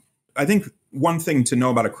know him. I think one thing to know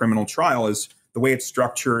about a criminal trial is the way it's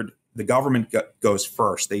structured. The government goes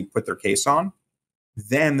first. They put their case on.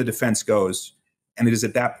 Then the defense goes. And it is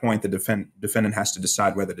at that point the defendant has to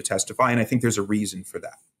decide whether to testify. And I think there's a reason for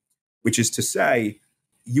that, which is to say,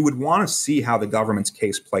 you would want to see how the government's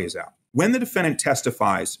case plays out. When the defendant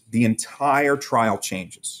testifies, the entire trial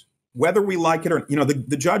changes. Whether we like it or,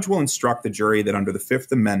 the judge will instruct the jury that under the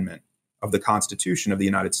Fifth Amendment of the Constitution of the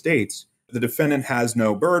United States, the defendant has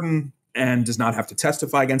no burden and does not have to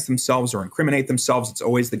testify against themselves or incriminate themselves. It's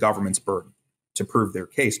always the government's burden to prove their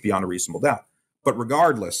case beyond a reasonable doubt. But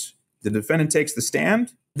regardless, the defendant takes the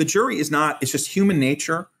stand. The jury it's just human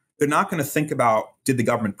nature. They're not going to think about, did the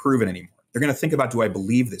government prove it anymore? They're going to think about, do I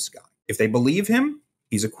believe this guy? If they believe him,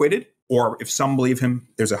 he's acquitted. Or if some believe him,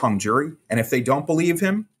 there's a hung jury. And if they don't believe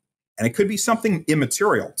him, and it could be something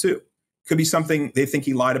immaterial too. It could be something they think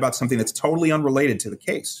he lied about, something that's totally unrelated to the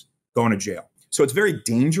case, going to jail. So it's very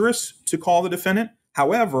dangerous to call the defendant.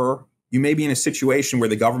 However, you may be in a situation where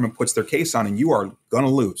the government puts their case on and you are going to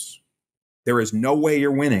lose. There is no way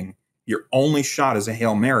you're winning. Your only shot is a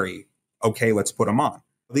Hail Mary. Okay, let's put him on.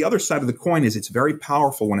 The other side of the coin is it's very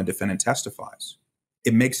powerful when a defendant testifies.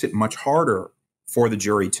 It makes it much harder for the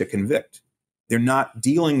jury to convict. They're not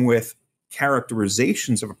dealing with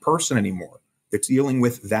characterizations of a person anymore. They're dealing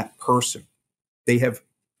with that person. They have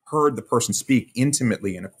heard the person speak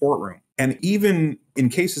intimately in a courtroom. And even in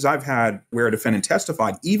cases I've had where a defendant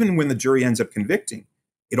testified, even when the jury ends up convicting,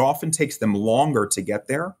 it often takes them longer to get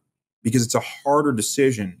there because it's a harder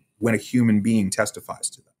decision when a human being testifies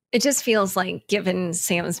to them. It just feels like, given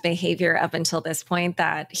Sam's behavior up until this point,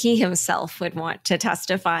 that he himself would want to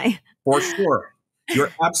testify. For sure.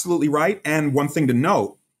 You're absolutely right. And one thing to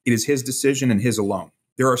note, it is his decision and his alone.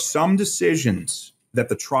 There are some decisions that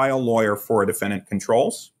the trial lawyer for a defendant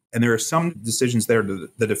controls, and there are some decisions that are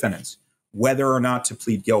the defendant's, whether or not to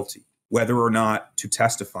plead guilty, whether or not to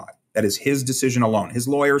testify. That is his decision alone. His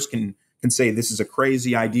lawyers can say this is a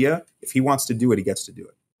crazy idea. If he wants to do it, he gets to do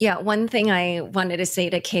it. Yeah, one thing I wanted to say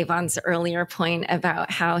to Kayvan's earlier point about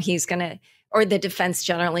how he's going to, or the defense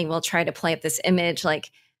generally will try to play up this image like,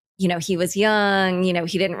 he was young,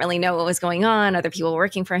 he didn't really know what was going on, other people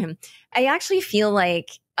working for him. I actually feel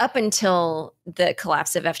like up until the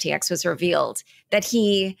collapse of FTX was revealed, that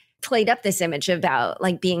he played up this image about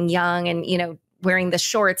like being young and, wearing the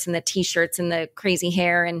shorts and the t-shirts and the crazy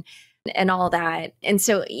hair and all that. And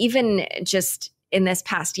so even just in this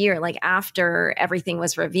past year, like after everything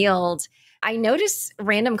was revealed, I noticed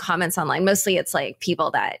random comments online. Mostly it's like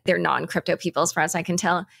people that they're non-crypto people, as far as I can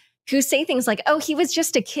tell, who say things like, oh, he was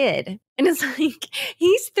just a kid. And it's like,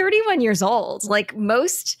 he's 31 years old. Like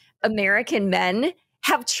most American men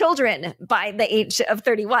have children by the age of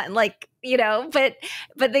 31,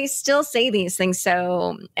 but they still say these things.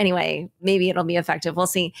 So anyway, maybe it'll be effective. We'll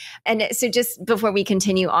see. And so just before we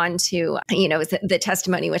continue on to, the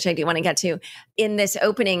testimony, which I do want to get to in this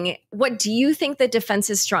opening, what do you think the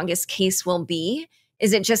defense's strongest case will be?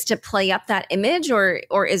 Is it just to play up that image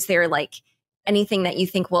or is there like anything that you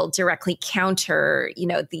think will directly counter,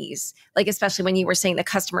 these, like, especially when you were saying the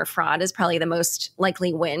customer fraud is probably the most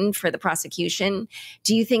likely win for the prosecution.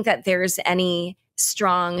 Do you think that there's any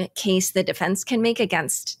strong case the defense can make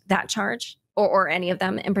against that charge or any of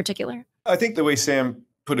them in particular? I think the way Sam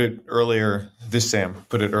put it earlier, The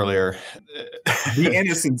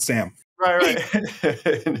innocent Sam.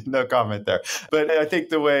 Right. No comment there. But I think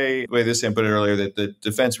the way this Sam put it earlier, that the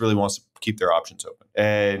defense really wants to keep their options open.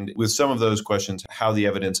 And with some of those questions, how the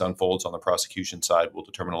evidence unfolds on the prosecution side will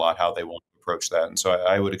determine a lot how they want to approach that. And so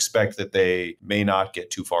I would expect that they may not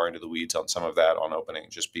get too far into the weeds on some of that on opening,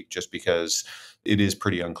 just because it is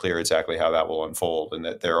pretty unclear exactly how that will unfold, and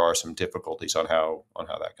that there are some difficulties on how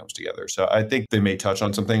that comes together. So I think they may touch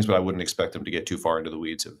on some things, but I wouldn't expect them to get too far into the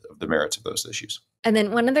weeds of the merits of those issues. And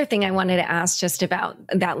then one other thing I wanted to ask just about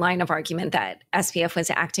that line of argument that SBF was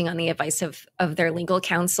acting on the advice of their legal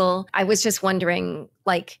counsel. I was just wondering,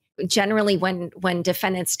 like, generally when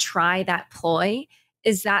defendants try that ploy,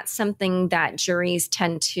 is that something that juries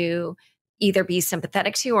tend to either be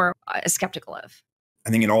sympathetic to or skeptical of? I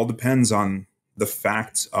think it all depends on the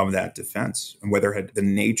facts of that defense and whether it had the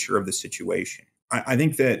nature of the situation. I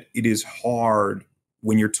think that it is hard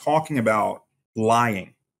when you're talking about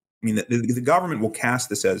lying. I mean, the government will cast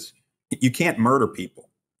this as, you can't murder people,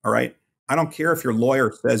 all right? I don't care if your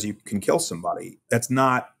lawyer says you can kill somebody. That's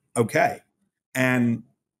not okay. And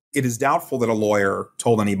it is doubtful that a lawyer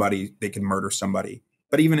told anybody they can murder somebody.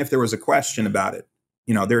 But even if there was a question about it,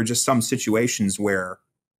 there are just some situations where,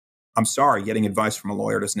 I'm sorry, getting advice from a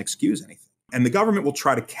lawyer doesn't excuse anything. And the government will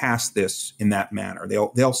try to cast this in that manner.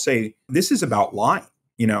 They'll say, this is about lying.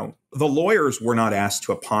 The lawyers were not asked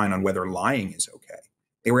to opine on whether lying is okay.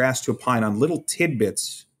 They were asked to opine on little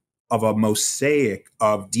tidbits of a mosaic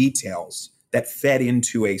of details that fed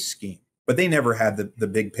into a scheme. But they never had the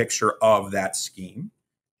big picture of that scheme.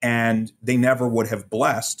 And they never would have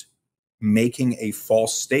blessed making a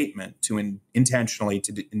false statement to intentionally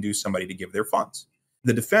to induce somebody to give their funds.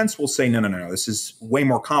 The defense will say, no, this is way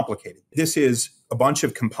more complicated. This is a bunch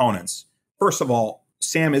of components. First of all,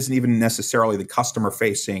 Sam isn't even necessarily the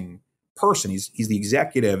customer-facing person. He's the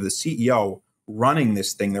executive, the CEO running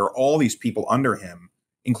this thing. There are all these people under him,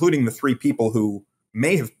 including the 3 people who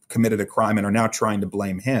may have committed a crime and are now trying to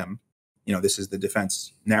blame him. This is the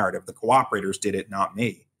defense narrative. The cooperators did it, not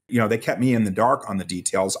me. They kept me in the dark on the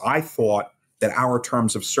details. I thought that our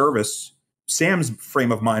terms of service, Sam's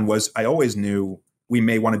frame of mind was, I always knew we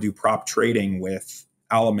may want to do prop trading with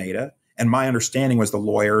Alameda. And my understanding was the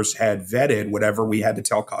lawyers had vetted whatever we had to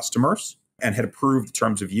tell customers and had approved the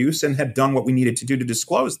terms of use and had done what we needed to do to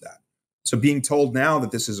disclose that. So being told now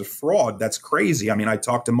that this is a fraud, that's crazy. I mean, I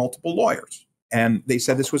talked to multiple lawyers and they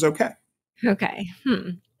said this was okay. Okay.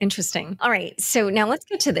 Interesting. All right. So now let's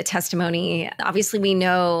get to the testimony. Obviously, we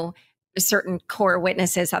know certain core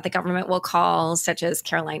witnesses that the government will call, such as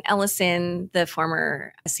Caroline Ellison, the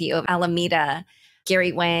former CEO of Alameda,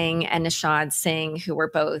 Gary Wang, and Nishad Singh, who were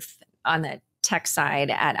both on the tech side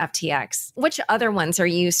at FTX. Which other ones are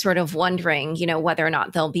you sort of wondering, whether or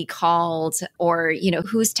not they'll be called, or,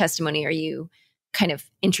 whose testimony are you kind of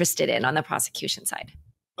interested in on the prosecution side?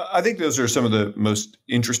 I think those are some of the most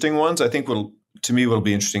interesting ones. I think what'll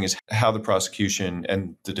be interesting is how the prosecution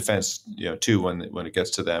and the defense, too, when it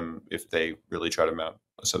gets to them, if they really try to mount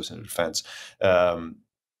a substantive defense,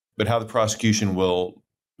 but how the prosecution will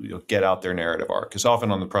get out their narrative arc. Because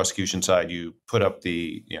often on the prosecution side, you put up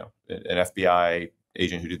an FBI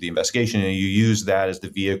agent who did the investigation, and you use that as the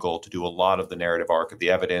vehicle to do a lot of the narrative arc of the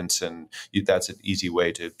evidence, and that's an easy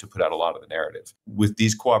way to put out a lot of the narrative. With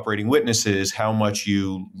these cooperating witnesses, how much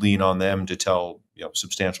you lean on them to tell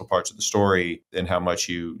substantial parts of the story, and how much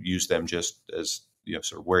you use them just as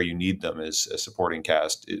sort of where you need them as a supporting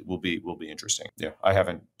cast, it will be interesting. I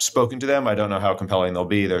haven't spoken to them. I don't know how compelling they'll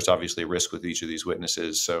be. There's obviously a risk with each of these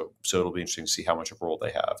witnesses, so it'll be interesting to see how much of a role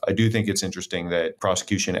they have. I do think it's interesting that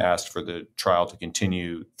prosecution asked for the trial to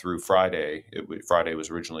continue through Friday. Friday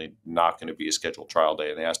was originally not going to be a scheduled trial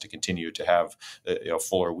day, and they asked to continue to have a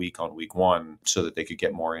fuller week on week 1 so that they could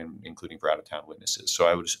get more in, including for out-of-town witnesses. So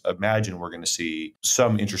I would imagine we're going to see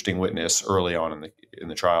some interesting witness early on in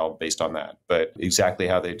the trial based on that, but exactly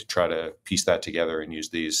how they try to piece that together and use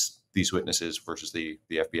these witnesses versus the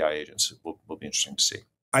FBI agents will be interesting to see.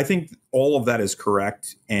 I think all of that is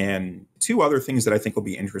correct. And 2 other things that I think will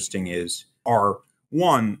be interesting are,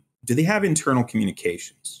 one, do they have internal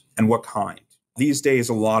communications, and what kind? These days,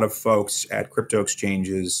 a lot of folks at crypto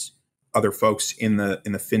exchanges, other folks in the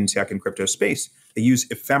fintech and crypto space, they use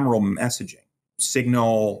ephemeral messaging,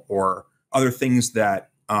 Signal or other things that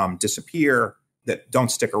disappear, that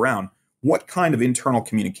don't stick around. What kind of internal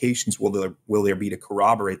communications will there be to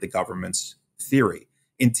corroborate the government's theory.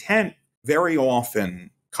 Intent very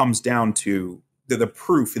often comes down to the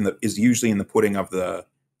proof is usually in the pudding of the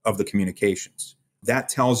communications. That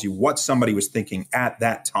tells you what somebody was thinking at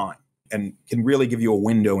that time and can really give you a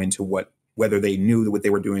window into whether they knew that what they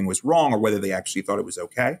were doing was wrong or whether they actually thought it was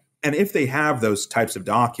okay. And if they have those types of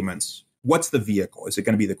documents, what's the vehicle? Is it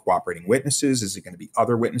going to be the cooperating witnesses? Is it going to be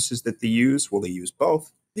other witnesses that they use? Will they use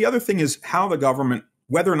both? The other thing is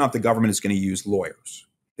whether or not the government is going to use lawyers.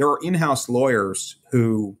 There are in-house lawyers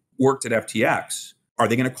who worked at FTX. Are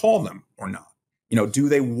they going to call them or not? Do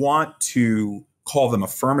they want to call them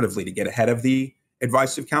affirmatively to get ahead of the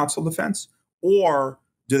advice of counsel defense? Or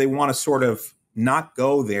do they want to sort of not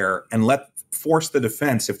go there and force the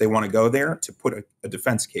defense, if they want to go there, to put a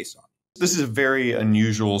defense case on? This is a very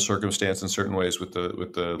unusual circumstance in certain ways with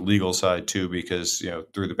the legal side too, because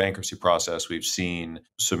through the bankruptcy process we've seen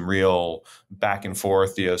some real back and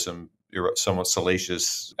forth, some somewhat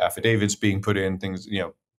salacious affidavits being put in, things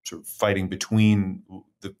sort of fighting between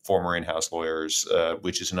the former in-house lawyers,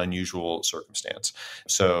 which is an unusual circumstance.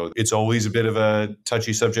 So it's always a bit of a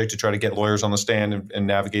touchy subject to try to get lawyers on the stand and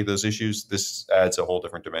navigate those issues. This adds a whole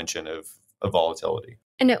different dimension of volatility.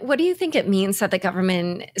 And what do you think it means that the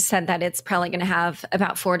government said that it's probably going to have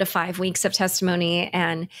about 4 to 5 weeks of testimony,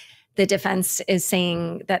 and the defense is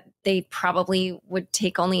saying that they probably would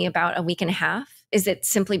take only about a week and a half? Is it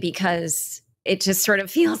simply because it just sort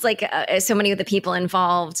of feels like so many of the people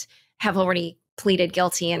involved have already pleaded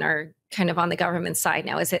guilty and are kind of on the government side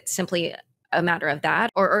now? Is it simply a matter of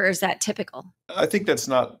that, or is that typical? I think that's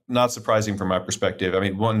not surprising from my perspective. I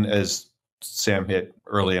mean, one, as Sam hit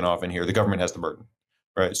early and often here, the government has the burden,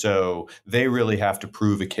 right? So they really have to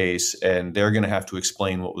prove a case, and they're going to have to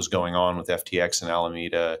explain what was going on with FTX and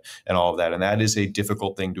Alameda and all of that. And that is a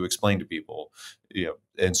difficult thing to explain to people.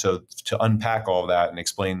 And so to unpack all of that and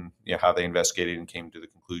explain how they investigated and came to the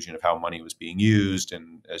conclusion of how money was being used,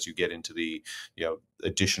 and as you get into the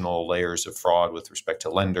additional layers of fraud with respect to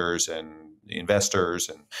lenders and investors,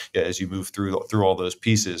 and as you move through all those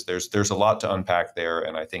pieces, there's a lot to unpack there,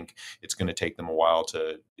 and I think it's going to take them a while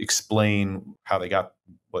to explain how they got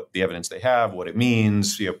what the evidence they have, what it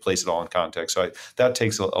means, place it all in context. So that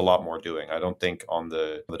takes a lot more doing. I don't think on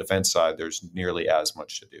the defense side there's nearly as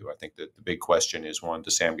much to do. I think that the big question is, one,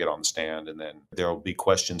 does Sam get on the stand? And then there will be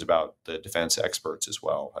questions about the defense experts as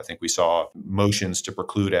well. I think we saw motions to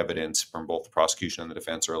preclude evidence from both the prosecution and the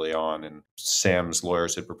defense early on, and Sam's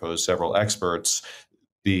lawyers had proposed several experts.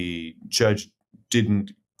 The judge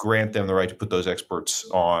didn't grant them the right to put those experts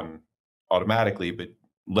on automatically, but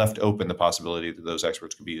left open the possibility that those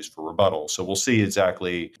experts could be used for rebuttal. So we'll see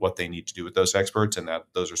exactly what they need to do with those experts, and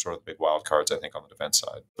those are sort of the big wild cards, I think, on the defense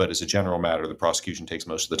side. But as a general matter, the prosecution takes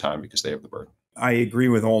most of the time because they have the burden. I agree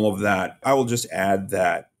with all of that. I will just add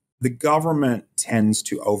that the government tends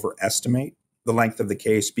to overestimate the length of the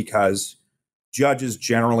case because judges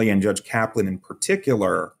generally, and Judge Kaplan in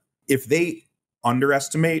particular, if they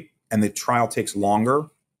underestimate and the trial takes longer,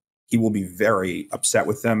 he will be very upset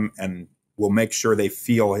with them and will make sure they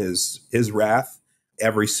feel his wrath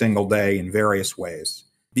every single day in various ways.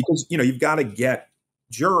 Because, you've got to get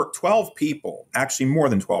 12 people, actually more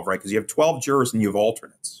than 12, right? Because you have 12 jurors and you have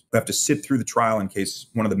alternates who have to sit through the trial in case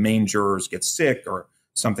one of the main jurors gets sick or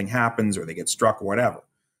something happens or they get struck or whatever.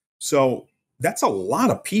 So that's a lot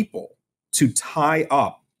of people to tie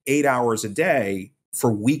up 8 hours a day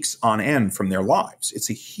for weeks on end from their lives. It's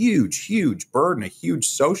a huge, huge burden, a huge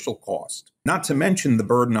social cost, not to mention the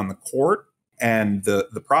burden on the court and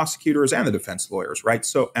the prosecutors and the defense lawyers, right?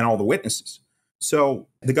 So, and all the witnesses. So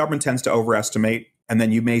the government tends to overestimate, and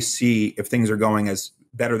then you may see if things are going as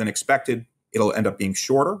better than expected, it'll end up being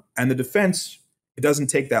shorter. And the defense, it doesn't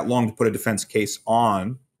take that long to put a defense case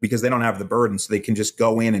on because they don't have the burden. So they can just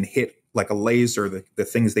go in and hit like a laser the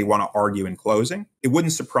things they want to argue in closing. It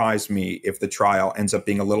wouldn't surprise me if the trial ends up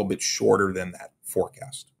being a little bit shorter than that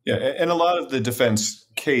forecast. Yeah, and a lot of the defense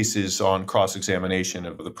case is on cross-examination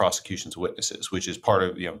of the prosecution's witnesses, which is part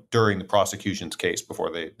of, during the prosecution's case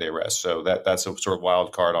before they arrest. So that's a sort of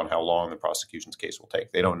wild card on how long the prosecution's case will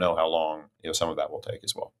take. They don't know how long, some of that will take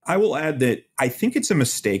as well. I will add that I think it's a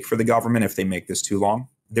mistake for the government if they make this too long.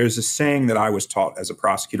 There's a saying that I was taught as a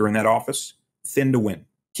prosecutor in that office, thin to win.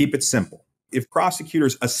 Keep it simple. If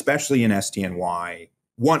prosecutors, especially in SDNY,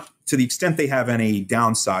 want, to the extent they have any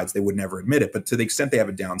downsides, they would never admit it, but to the extent they have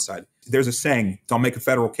a downside, there's a saying, don't make a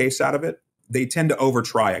federal case out of it. They tend to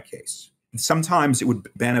overtry a case. Sometimes it would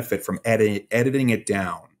benefit from editing it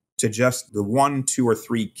down to just the 1, 2, or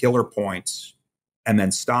 3 killer points and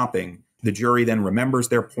then stopping. The jury then remembers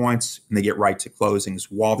their points and they get right to closings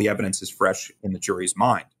while the evidence is fresh in the jury's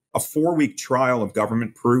mind. A 4-week trial of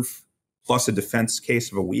government proof plus a defense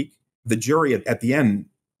case of a week the jury at the end,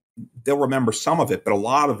 they'll remember some of it, but a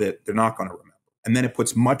lot of it, they're not going to remember. And then it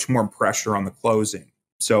puts much more pressure on the closing.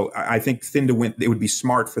 So I think thin to win, it would be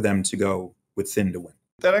smart for them to go with thin to win.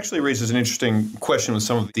 That actually raises an interesting question with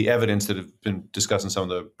some of the evidence that have been discussed in some of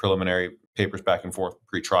the preliminary papers back and forth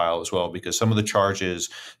pre-trial as well, because some of the charges,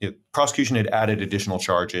 prosecution had added additional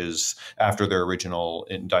charges after their original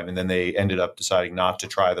indictment. Then they ended up deciding not to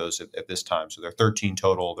try those at this time. So there are 13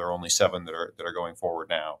 total. There are only 7 that are going forward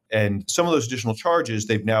now. And some of those additional charges,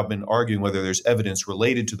 they've now been arguing whether there's evidence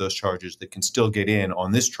related to those charges that can still get in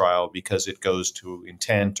on this trial because it goes to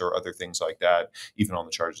intent or other things like that, even on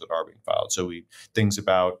the charges that are being filed. So things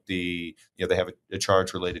about they have a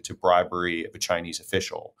charge related to bribery of a Chinese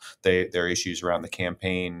official. There are issues around the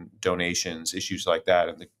campaign donations, issues like that.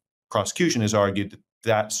 And the prosecution has argued that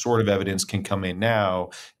that sort of evidence can come in now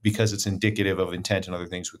because it's indicative of intent and other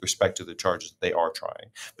things with respect to the charges that they are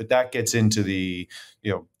trying. But that gets into the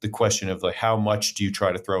question of like, how much do you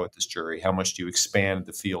try to throw at this jury? How much do you expand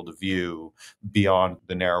the field of view beyond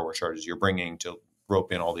the narrower charges you're bringing to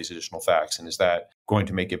rope in all these additional facts? And is that going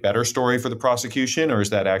to make a better story for the prosecution, or is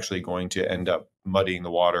that actually going to end up muddying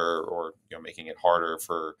the water or making it harder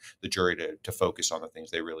for the jury to focus on the things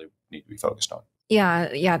they really need to be focused on?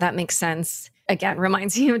 Yeah, that makes sense. Again,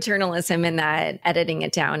 reminds me of journalism in that editing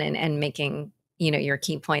it down and making your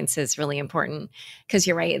key points is really important, because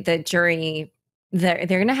you're right. The jury, they're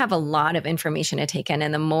going to have a lot of information to take in,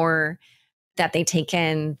 and the more that they take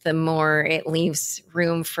in, the more it leaves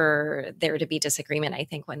room for there to be disagreement, I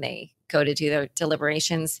think, when they go to do their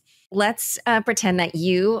deliberations. Let's pretend that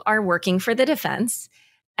you are working for the defense.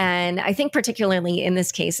 And I think particularly in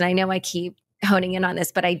this case, and I know I keep honing in on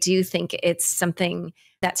this, but I do think it's something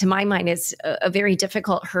that to my mind is a very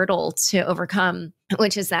difficult hurdle to overcome,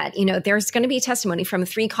 which is that, there's going to be testimony from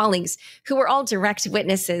 3 colleagues who were all direct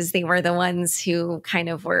witnesses. They were the ones who kind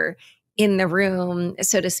of were in the room,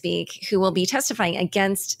 so to speak, who will be testifying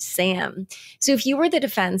against Sam. So if you were the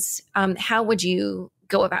defense, how would you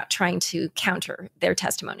go about trying to counter their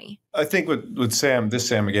testimony? I think with Sam,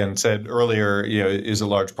 Sam again said earlier, is a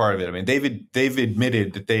large part of it. I mean, they've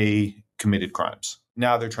admitted that they committed crimes.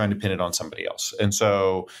 Now they're trying to pin it on somebody else. And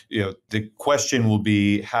so, the question will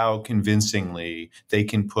be how convincingly they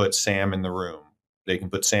can put Sam in the room. They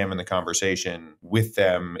can put Sam in the conversation with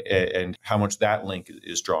them, and how much that link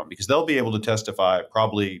is drawn, because they'll be able to testify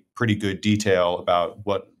probably pretty good detail about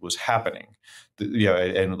what was happening,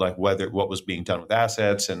 and like what was being done with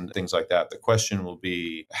assets and things like that. The question will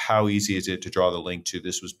be, how easy is it to draw the link to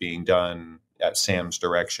this was being done at Sam's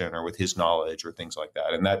direction or with his knowledge or things like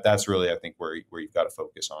that. And that's really, I think, where you've got to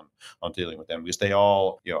focus on dealing with them, because they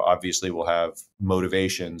all, obviously will have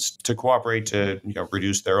motivations to cooperate, to,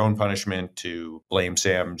 reduce their own punishment, to blame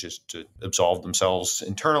Sam, just to absolve themselves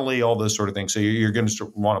internally, all those sort of things. So you're going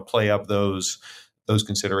to want to play up those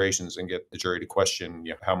considerations and get the jury to question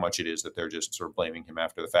how much it is that they're just sort of blaming him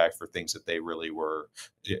after the fact for things that they really were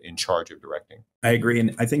in charge of directing. I agree.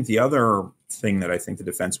 And I think the other thing that I think the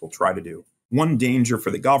defense will try to do, one danger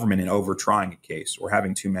for the government in over trying a case or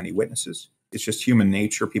having too many witnesses, it's just human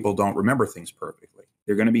nature. People don't remember things perfectly.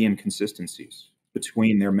 There are going to be inconsistencies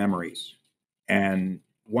between their memories. And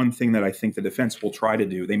one thing that I think the defense will try to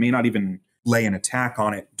do, they may not even lay an attack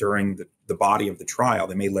on it during the body of the trial.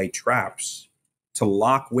 They may lay traps to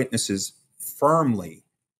lock witnesses firmly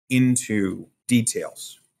into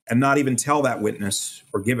details and not even tell that witness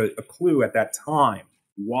or give a clue at that time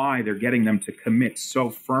why they're getting them to commit so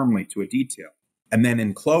firmly to a detail. And then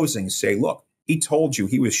in closing say, look, he told you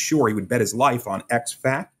he was sure he would bet his life on X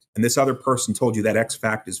fact, and this other person told you that X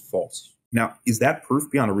fact is false. Now, is that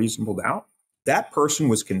proof beyond a reasonable doubt? That person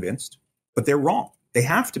was convinced, but they're wrong. They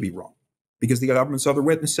have to be wrong because the government's other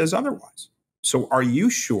witness says otherwise. So are you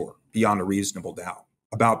sure beyond a reasonable doubt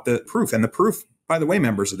about the proof? And the proof, by the way,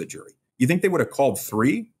 members of the jury, you think they would have called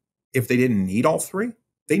 3 if they didn't need all 3?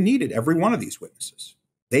 They needed every one of these witnesses.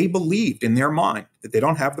 They believed in their mind that they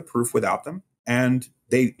don't have the proof without them, and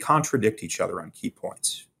they contradict each other on key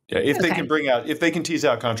points. Yeah, if they can tease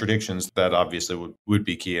out contradictions, that obviously would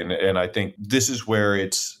be key. And I think this is where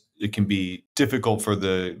it can be difficult for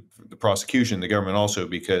the prosecution, the government also,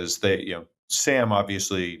 because Sam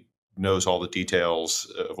obviously knows all the details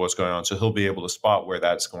of what's going on. So he'll be able to spot where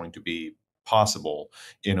that's going to be possible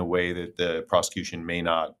in a way that the prosecution may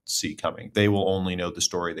not see coming. They will only know the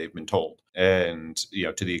story they've been told. And,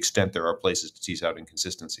 to the extent there are places to tease out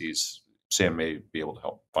inconsistencies, Sam may be able to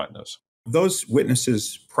help find those. Those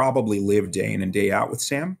witnesses probably live day in and day out with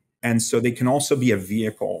Sam. And so they can also be a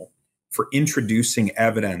vehicle for introducing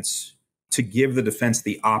evidence to give the defense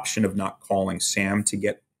the option of not calling Sam to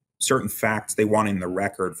get certain facts they want in the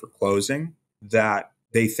record for closing that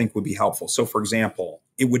they think would be helpful. So, for example,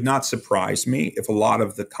 it would not surprise me if a lot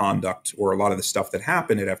of the conduct or a lot of the stuff that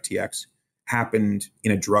happened at FTX happened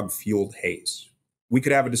in a drug-fueled haze. We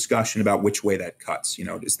could have a discussion about which way that cuts.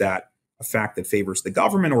 Is that a fact that favors the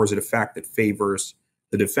government, or is it a fact that favors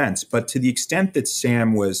the defense? But to the extent that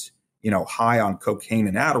Sam was, high on cocaine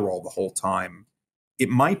and Adderall the whole time, it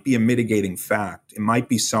might be a mitigating fact. It might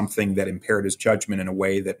be something that impaired his judgment in a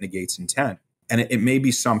way that negates intent. And it may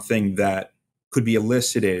be something that could be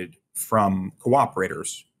elicited from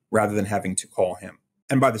cooperators rather than having to call him.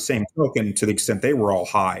 And by the same token, to the extent they were all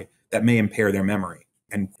high, that may impair their memory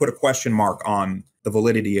and put a question mark on the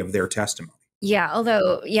validity of their testimony. Yeah,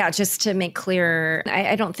 although, just to make clear,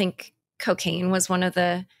 I don't think cocaine was one of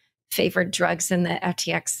the favored drugs in the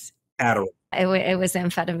FTX. Adderall. It was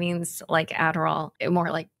amphetamines like Adderall, more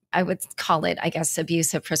like, I would call it, I guess,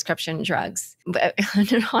 abusive prescription drugs. But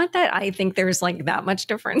not that I think there's like that much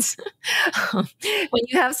difference. When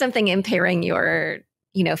you have something impairing your,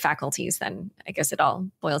 faculties, then I guess it all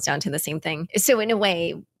boils down to the same thing. So in a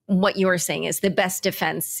way, what you're saying is the best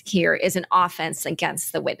defense here is an offense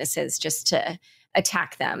against the witnesses, just to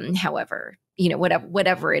attack them. However,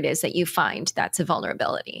 whatever it is that you find, that's a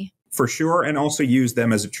vulnerability. For sure. And also use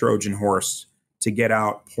them as a Trojan horse to get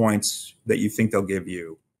out points that you think they'll give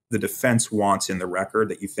you. The defense wants in the record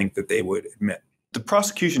that you think that they would admit. The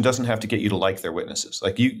prosecution doesn't have to get you to like their witnesses.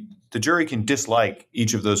 The jury can dislike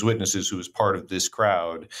each of those witnesses who was part of this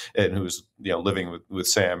crowd and who was, living with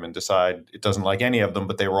Sam, and decide it doesn't like any of them,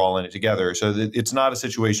 but they were all in it together. So it's not a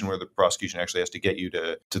situation where the prosecution actually has to get you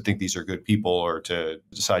to think these are good people or to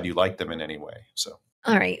decide you like them in any way. So.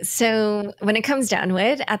 All right. So when it comes down to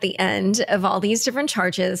it, at the end of all these different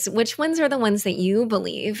charges, which ones are the ones that you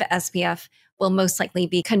believe SBF will most likely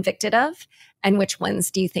be convicted of? And which ones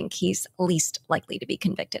do you think he's least likely to be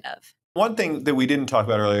convicted of? One thing that we didn't talk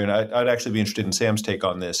about earlier, and I'd actually be interested in Sam's take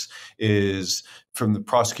on this, is from the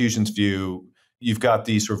prosecution's view, you've got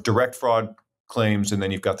these sort of direct fraud claims, and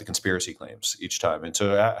then you've got the conspiracy claims each time. And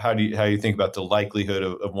so how do you think about the likelihood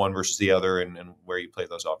of one versus the other, and where you play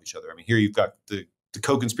those off each other? I mean, here you've got the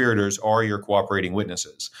co-conspirators are your cooperating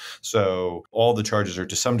witnesses. So all the charges are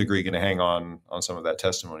to some degree going to hang on some of that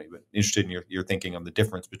testimony. But interested in your thinking on the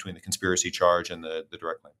difference between the conspiracy charge and the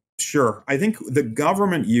direct claim. Sure. I think the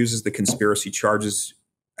government uses the conspiracy charges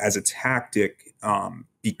as a tactic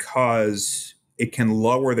because it can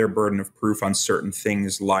lower their burden of proof on certain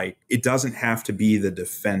things, like it doesn't have to be the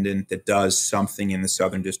defendant that does something in the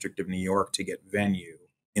Southern District of New York to get venue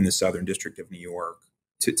in the Southern District of New York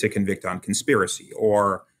to convict on conspiracy,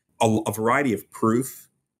 or a variety of proof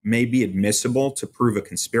may be admissible to prove a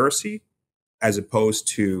conspiracy as opposed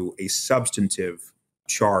to a substantive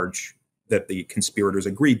charge that the conspirators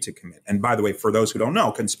agreed to commit. And by the way, for those who don't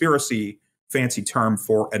know, conspiracy, fancy term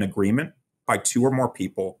for an agreement by two or more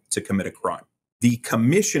people to commit a crime. The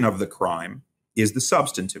commission of the crime is the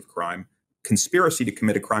substantive crime. Conspiracy to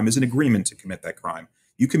commit a crime is an agreement to commit that crime.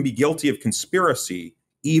 You can be guilty of conspiracy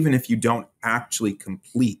even if you don't actually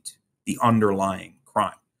complete the underlying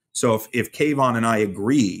crime. So if Kayvan and I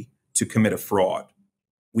agree to commit a fraud,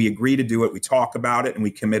 we agree to do it, we talk about it, and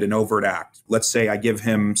we commit an overt act. Let's say I give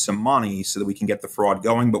him some money so that we can get the fraud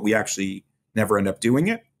going, but we actually never end up doing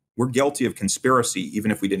it. We're guilty of conspiracy,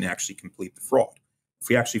 even if we didn't actually complete the fraud. If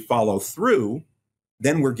we actually follow through,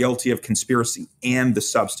 then we're guilty of conspiracy and the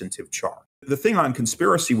substantive charge. The thing on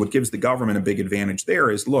conspiracy, what gives the government a big advantage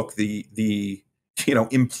there is, look,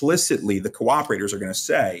 implicitly, the cooperators are going to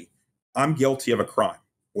say, I'm guilty of a crime.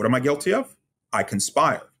 What am I guilty of? I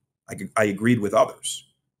conspired. I agreed with others.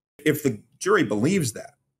 If the jury believes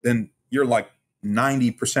that, then you're like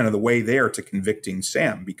 90% of the way there to convicting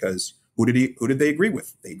Sam, because who did they agree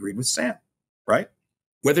with? They agreed with Sam, right?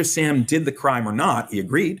 Whether Sam did the crime or not, he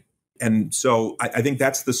agreed. And so I think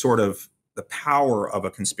that's the sort of the power of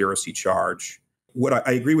a conspiracy charge. What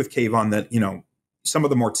I agree with Kayvan that, some of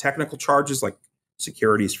the more technical charges like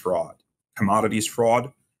securities fraud, commodities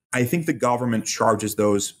fraud, I think the government charges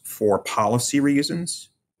those for policy reasons,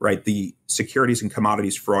 right? The Securities and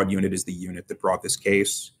Commodities Fraud Unit is the unit that brought this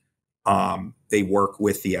case. They work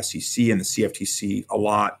with the SEC and the CFTC a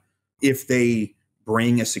lot. If they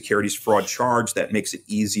bring a securities fraud charge, that makes it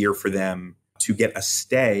easier for them to get a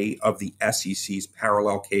stay of the SEC's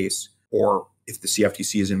parallel case, or if the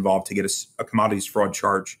CFTC is involved, to get a commodities fraud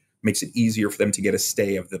charge, makes it easier for them to get a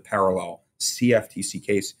stay of the parallel CFTC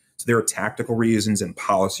case. So there are tactical reasons and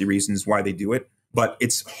policy reasons why they do it, but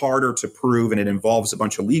it's harder to prove, and it involves a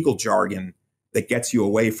bunch of legal jargon that gets you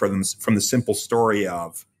away from the simple story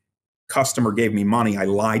of customer gave me money, I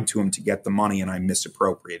lied to him to get the money, and I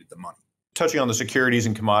misappropriated the money. Touching on the securities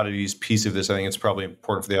and commodities piece of this, I think it's probably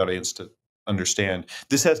important for the audience to understand.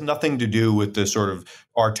 This has nothing to do with the sort of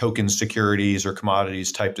our tokens, securities, or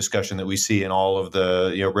commodities type discussion that we see in all of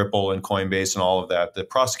the Ripple and Coinbase and all of that. The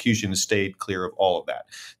prosecution has stayed clear of all of that.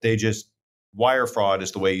 They just wire fraud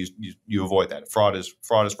is the way you avoid that. Fraud is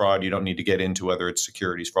fraud. You don't need to get into whether it's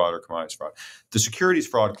securities fraud or commodities fraud. The securities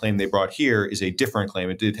fraud claim they brought here is a different claim.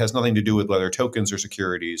 It has nothing to do with whether tokens or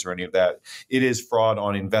securities or any of that. It is fraud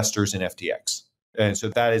on investors in FTX. And so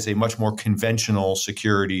that is a much more conventional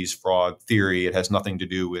securities fraud theory. It has nothing to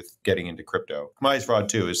do with getting into crypto. Commodities fraud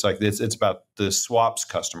too. It's like it's about the swaps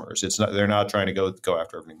customers. They're not trying to go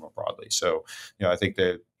after everything more broadly. So I think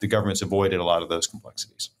that the government's avoided a lot of those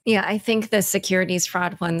complexities. Yeah, I think the securities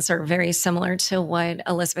fraud ones are very similar to what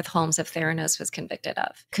Elizabeth Holmes of Theranos was convicted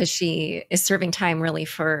of, because she is serving time really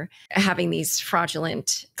for having these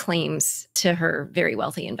fraudulent claims to her very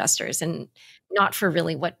wealthy investors, and not for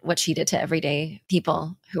really what she did to everyday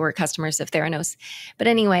people who were customers of Theranos. But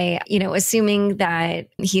anyway, assuming that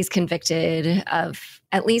he's convicted of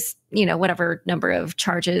at least, whatever number of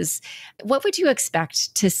charges, what would you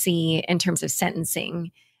expect to see in terms of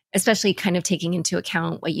sentencing, especially kind of taking into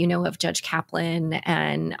account what you know of Judge Kaplan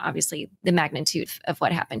and obviously the magnitude of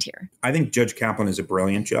what happened here? I think Judge Kaplan is a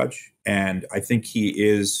brilliant judge, and I think he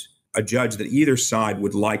is a judge that either side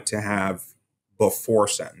would like to have before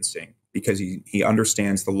sentencing, because he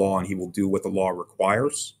understands the law and he will do what the law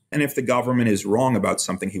requires. And if the government is wrong about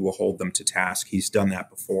something, he will hold them to task. He's done that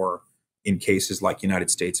before in cases like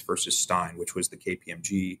United States versus Stein, which was the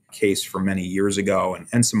KPMG case from many years ago,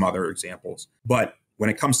 and some other examples. But when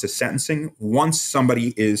it comes to sentencing, once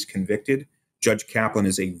somebody is convicted, Judge Kaplan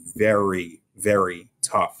is a very, very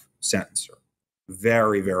tough sentencer.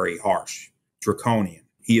 Very, very harsh, draconian.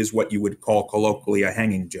 He is what you would call colloquially a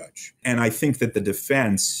hanging judge. And I think that the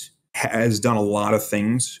defense has done a lot of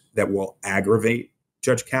things that will aggravate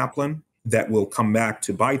Judge Kaplan, that will come back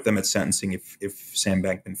to bite them at sentencing if Sam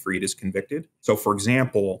Bankman-Fried is convicted. So, for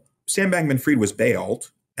example, Sam Bankman-Fried was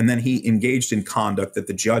bailed, and then he engaged in conduct that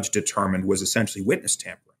the judge determined was essentially witness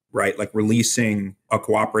tampering, right? Like releasing a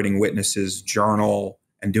cooperating witness's journal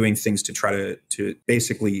and doing things to try to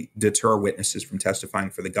basically deter witnesses from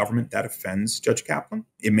testifying for the government. That offends Judge Kaplan.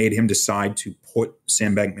 It made him decide to put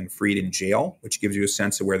Sam Bankman-Fried in jail, which gives you a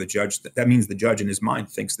sense of where the judge, that means the judge in his mind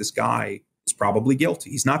thinks this guy is probably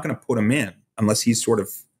guilty. He's not going to put him in unless he's sort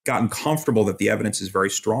of gotten comfortable that the evidence is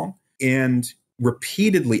very strong. And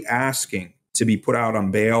repeatedly asking to be put out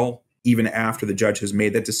on bail, even after the judge has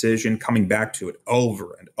made that decision, coming back to it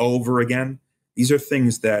over and over again. These are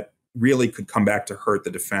things that really could come back to hurt the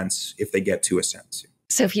defense if they get to a sentencing.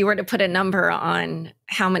 So if you were to put a number on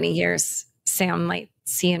how many years Sam might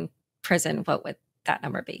see in prison, what would that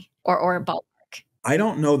number be? Or a ballpark? I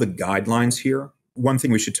don't know the guidelines here. One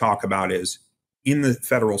thing we should talk about is in the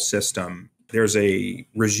federal system, there's a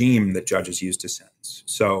regime that judges use to sentence.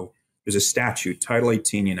 So there's a statute, Title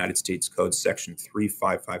 18, United States Code, Section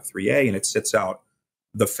 3553A, and it sets out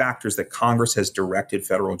the factors that Congress has directed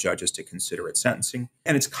federal judges to consider at sentencing.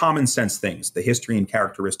 And it's common sense things, the history and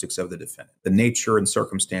characteristics of the defendant, the nature and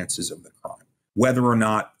circumstances of the crime, whether or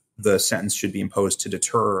not the sentence should be imposed to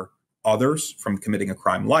deter others from committing a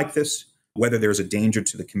crime like this, whether there's a danger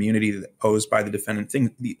to the community that posed by the defendant,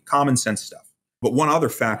 the common sense stuff. But one other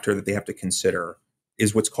factor that they have to consider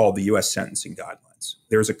is what's called the U.S. sentencing guidelines.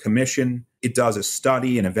 There's a commission, it does a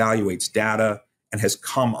study and evaluates data and has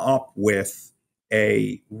come up with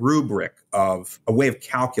a rubric of a way of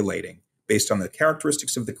calculating, based on the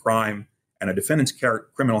characteristics of the crime and a defendant's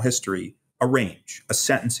criminal history, a range, a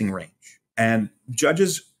sentencing range. And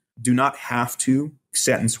judges do not have to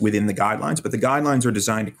sentence within the guidelines, but the guidelines are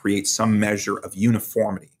designed to create some measure of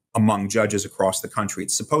uniformity among judges across the country.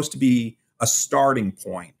 It's supposed to be a starting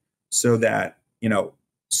point so that,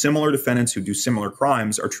 similar defendants who do similar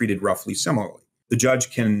crimes are treated roughly similarly. The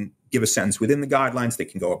judge can give a sentence within the guidelines, they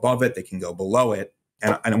can go above it, they can go below it.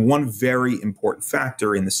 And one very important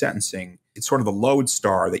factor in the sentencing, it's sort of the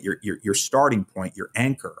lodestar, that your starting point, your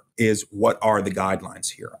anchor, is what are the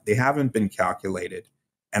guidelines here? They haven't been calculated.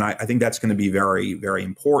 And I think that's going to be very, very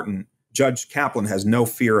important. Judge Kaplan has no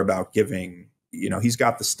fear about giving, he's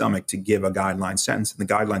got the stomach to give a guideline sentence. And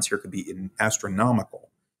the guidelines here could be astronomical,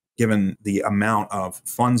 given the amount of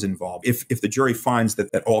funds involved. If the jury finds that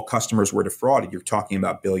all customers were defrauded, you're talking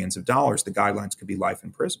about billions of dollars. The guidelines could be life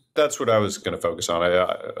in prison. That's what I was going to focus on. I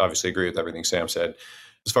obviously agree with everything Sam said.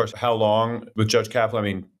 As far as how long with Judge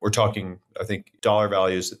Kaplan, we're talking, I think, dollar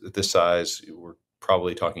values at this size, we're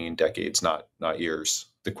probably talking in decades, not years.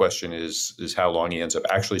 The question is how long he ends up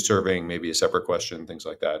actually serving, maybe a separate question, things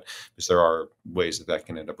like that, because there are ways that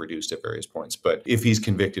can end up reduced at various points. But if he's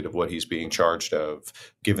convicted of what he's being charged of,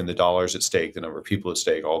 given the dollars at stake, the number of people at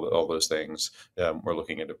stake, all those things, we're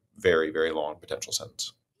looking at a very, very long potential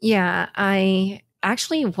sentence. Yeah, I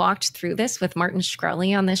actually walked through this with Martin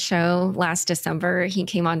Shkreli on this show last December. He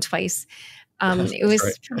came on twice. It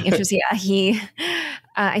was pretty interesting.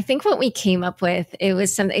 I think what we came up with, it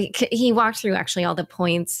was something, he walked through actually all the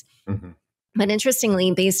points. Mm-hmm. But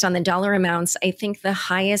interestingly, based on the dollar amounts, I think the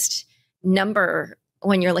highest number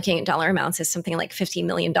when you're looking at dollar amounts is something like $50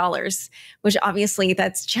 million, which obviously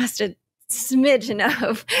that's just a smidgen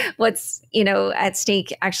of what's, at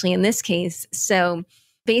stake actually in this case. So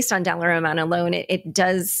based on dollar amount alone, it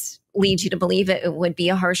does lead you to believe it would be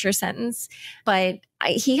a harsher sentence. But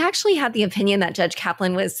he actually had the opinion that Judge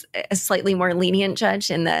Kaplan was a slightly more lenient judge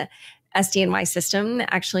in the SDNY system,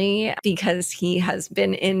 actually, because he has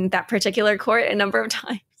been in that particular court a number of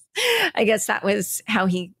times. I guess that was how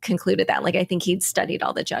he concluded that. Like, I think he'd studied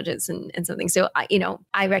all the judges and something. So,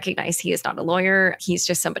 I recognize he is not a lawyer. He's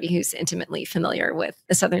just somebody who's intimately familiar with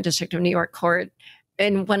the Southern District of New York Court.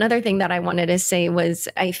 And one other thing that I wanted to say was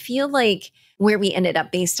I feel like where we ended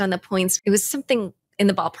up based on the points, it was something in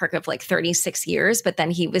the ballpark of like 36 years. But then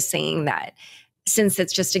he was saying that since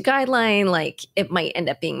it's just a guideline, like it might end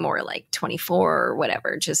up being more like 24 or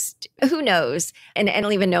whatever, just who knows? And I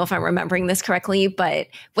don't even know if I'm remembering this correctly, but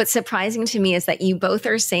what's surprising to me is that you both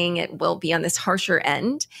are saying it will be on this harsher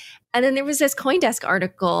end. And then there was this CoinDesk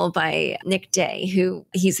article by Nick Day, who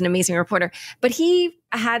he's an amazing reporter, but he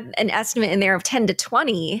had an estimate in there of 10 to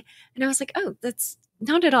 20. And I was like, oh, that's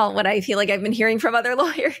not at all what I feel like I've been hearing from other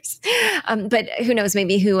lawyers. But who knows,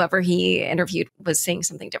 maybe whoever he interviewed was saying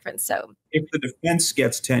something different. So if the defense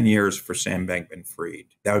gets 10 years for Sam Bankman-Fried,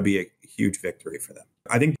 that would be a huge victory for them.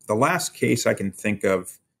 I think the last case I can think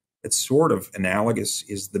of that's sort of analogous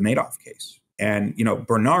is the Madoff case. And,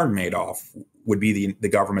 Bernard Madoff would be the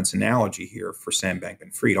government's analogy here for Sam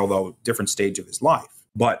Bankman-Fried, although different stage of his life.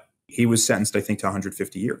 But he was sentenced, I think, to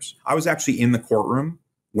 150 years. I was actually in the courtroom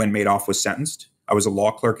when Madoff was sentenced. I was a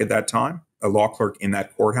law clerk at that time, a law clerk in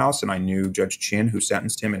that courthouse, and I knew Judge Chin, who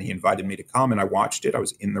sentenced him, and he invited me to come, and I watched it. I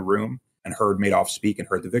was in the room and heard Madoff speak and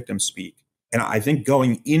heard the victim speak. And I think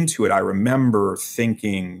going into it, I remember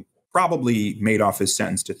thinking probably Madoff is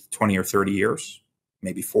sentenced to 20 or 30 years,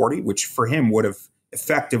 maybe 40, which for him would have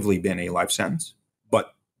effectively been a life sentence.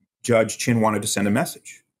 But Judge Chin wanted to send a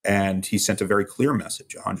message, and he sent a very clear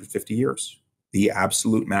message, 150 years, the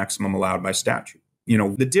absolute maximum allowed by statute.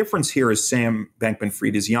 The difference here is Sam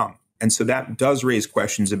Bankman-Fried is young. And so that does raise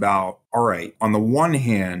questions about, all right, on the one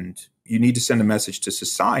hand, you need to send a message to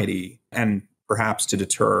society and perhaps to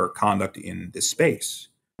deter conduct in this space,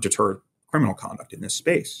 deter criminal conduct in this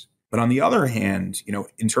space. But on the other hand,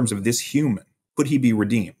 in terms of this human, could he be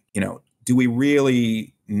redeemed? Do we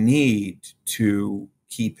really need to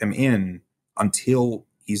keep him in until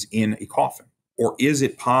he's in a coffin? Or is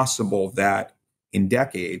it possible that in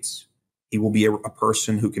decades, he will be a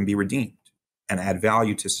person who can be redeemed and add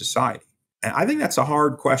value to society? And I think that's a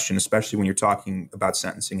hard question, especially when you're talking about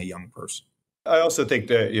sentencing a young person. I also think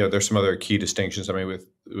that there's some other key distinctions. I mean,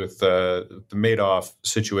 with the Madoff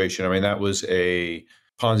situation, I mean, that was a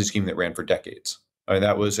Ponzi scheme that ran for decades. I mean,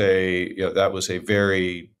 that was a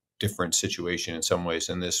very different situation in some ways.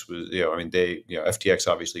 And this was, FTX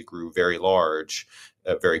obviously grew very large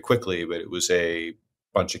very quickly, but it was a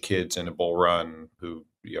bunch of kids in a bull run who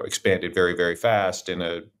expanded very, very fast in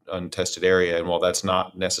an untested area. And while that's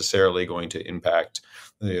not necessarily going to impact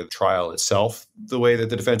the trial itself the way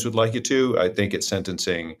that the defense would like it to, I think at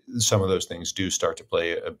sentencing, some of those things do start to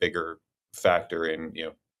play a bigger factor in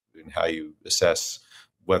how you assess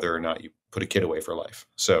whether or not you put a kid away for life.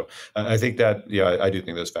 So I think that, I do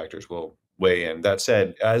think those factors will weigh in. That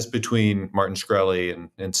said, as between Martin Shkreli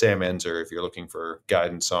and Sam Enzer, if you're looking for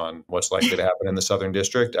guidance on what's likely to happen in the Southern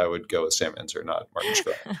District, I would go with Sam Enzer, not Martin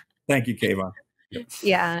Shkreli. Thank you, Kayvan.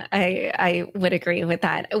 Yeah, I would agree with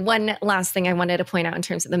that. One last thing I wanted to point out in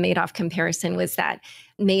terms of the Madoff comparison was that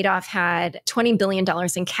Madoff had $20 billion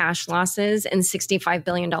in cash losses and $65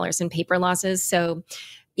 billion in paper losses. So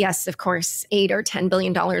yes, of course, $8 or $10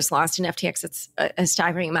 billion lost in FTX. It's a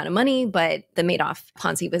staggering amount of money, but the Madoff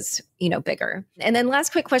Ponzi was, bigger. And then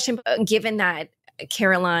last quick question, given that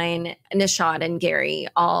Caroline, Nishad, and Gary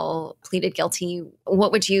all pleaded guilty,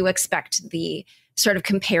 what would you expect the sort of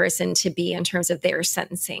comparison to be in terms of their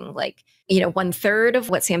sentencing? Like, 1/3 of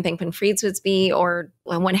what Sam Bankman-Fried's would be, or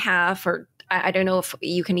 1/2, or I don't know if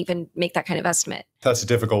you can even make that kind of estimate. That's a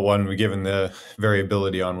difficult one, given the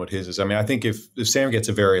variability on what his is. I mean, I think if Sam gets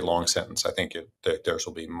a very long sentence, I think theirs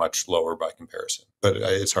will be much lower by comparison. But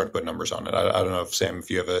it's hard to put numbers on it. I don't know if Sam, if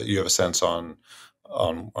you have a sense on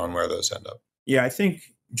where those end up. Yeah, I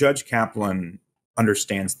think Judge Kaplan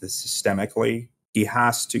understands this systemically. He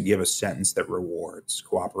has to give a sentence that rewards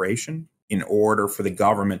cooperation in order for the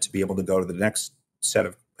government to be able to go to the next set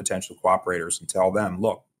of potential cooperators and tell them,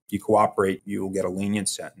 look, if you cooperate, you will get a lenient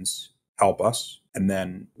sentence, help us, and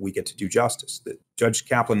then we get to do justice. That Judge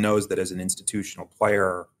Kaplan knows that as an institutional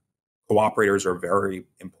player, cooperators are a very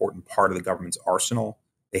important part of the government's arsenal.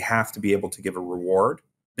 They have to be able to give a reward.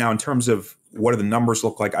 Now, in terms of what do the numbers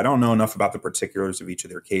look like, I don't know enough about the particulars of each of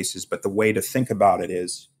their cases, but the way to think about it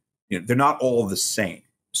is, they're not all the same.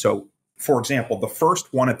 So, for example, the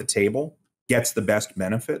first one at the table gets the best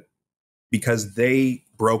benefit because they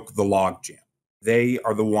broke the logjam. They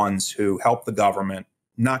are the ones who help the government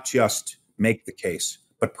not just make the case,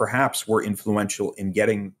 but perhaps were influential in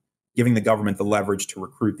giving the government the leverage to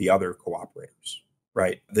recruit the other cooperators,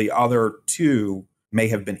 right? The other two may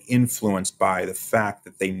have been influenced by the fact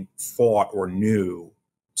that they thought or knew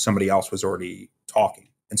somebody else was already talking.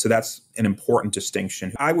 And so that's an important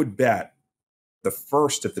distinction. I would bet the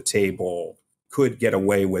first at the table could get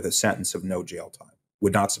away with a sentence of no jail time.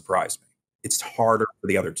 Would not surprise me. It's harder for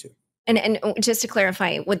the other two. And just to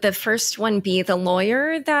clarify, would the first one be the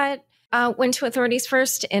lawyer that went to authorities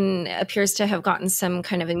first and appears to have gotten some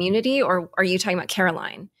kind of immunity? Or are you talking about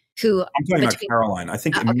Caroline? I'm talking about Caroline. I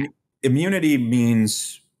think immunity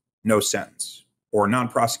means no sentence, or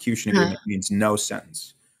non-prosecution agreement means no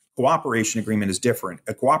sentence. Cooperation agreement is different.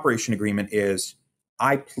 A cooperation agreement is,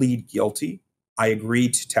 I plead guilty. I agree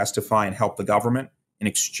to testify and help the government. In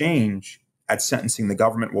exchange, at sentencing, the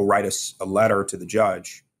government will write us a letter to the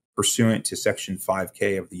judge pursuant to Section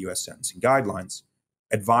 5K of the U.S. Sentencing Guidelines,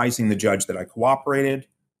 advising the judge that I cooperated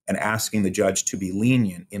and asking the judge to be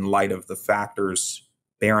lenient in light of the factors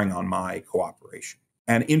bearing on my cooperation.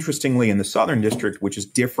 And interestingly, in the Southern District, which is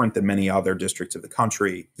different than many other districts of the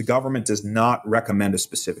country, the government does not recommend a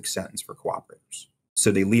specific sentence for cooperators.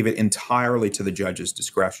 So they leave it entirely to the judge's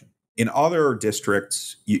discretion. In other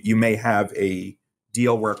districts, you may have a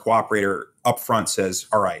deal where a cooperator upfront says,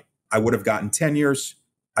 all right, I would have gotten 10 years.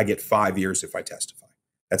 I get 5 years if I testify.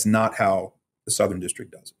 That's not how the Southern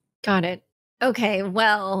District does it. Got it. Okay,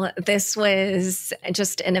 well, this was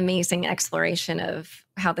just an amazing exploration of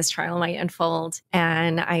how this trial might unfold.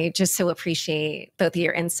 And I just so appreciate both of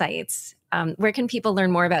your insights. Where can people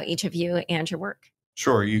learn more about each of you and your work?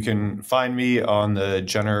 Sure. You can find me on the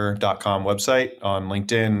Jenner.com website, on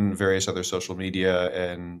LinkedIn, various other social media,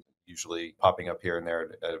 and usually popping up here and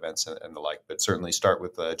there at events and the like. But certainly start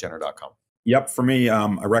with Jenner.com. Yep. For me,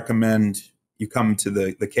 I recommend you come to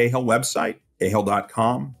the Cahill website,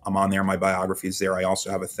 Cahill.com. I'm on there. My biography is there. I also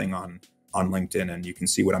have a thing on LinkedIn, and you can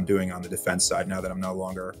see what I'm doing on the defense side now that I'm no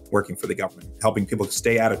longer working for the government, helping people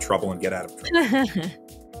stay out of trouble and get out of trouble.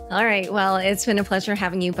 All right. Well, it's been a pleasure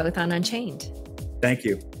having you both on Unchained. Thank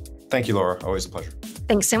you. Thank you, Laura. Always a pleasure.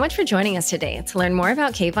 Thanks so much for joining us today. To learn more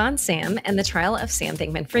about Kayvan, Sam, and the trial of Sam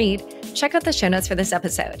Bankman-Fried, check out the show notes for this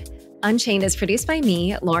episode. Unchained is produced by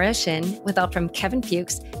me, Laura Shin, with help from Kevin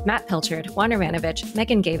Fuchs, Matt Pilchard, Juan Aranovich,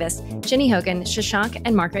 Megan Gavis, Ginny Hogan, Shashank,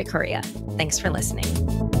 and Margaret Correa. Thanks for listening.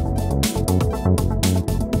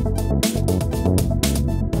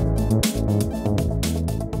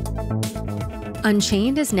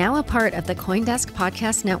 Unchained is now a part of the CoinDesk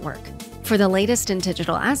Podcast Network. For the latest in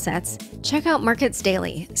digital assets, check out Markets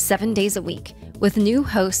Daily, 7 days a week, with new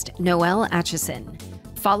host Noel Atchison.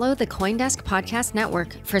 Follow the CoinDesk Podcast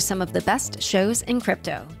Network for some of the best shows in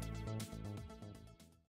crypto.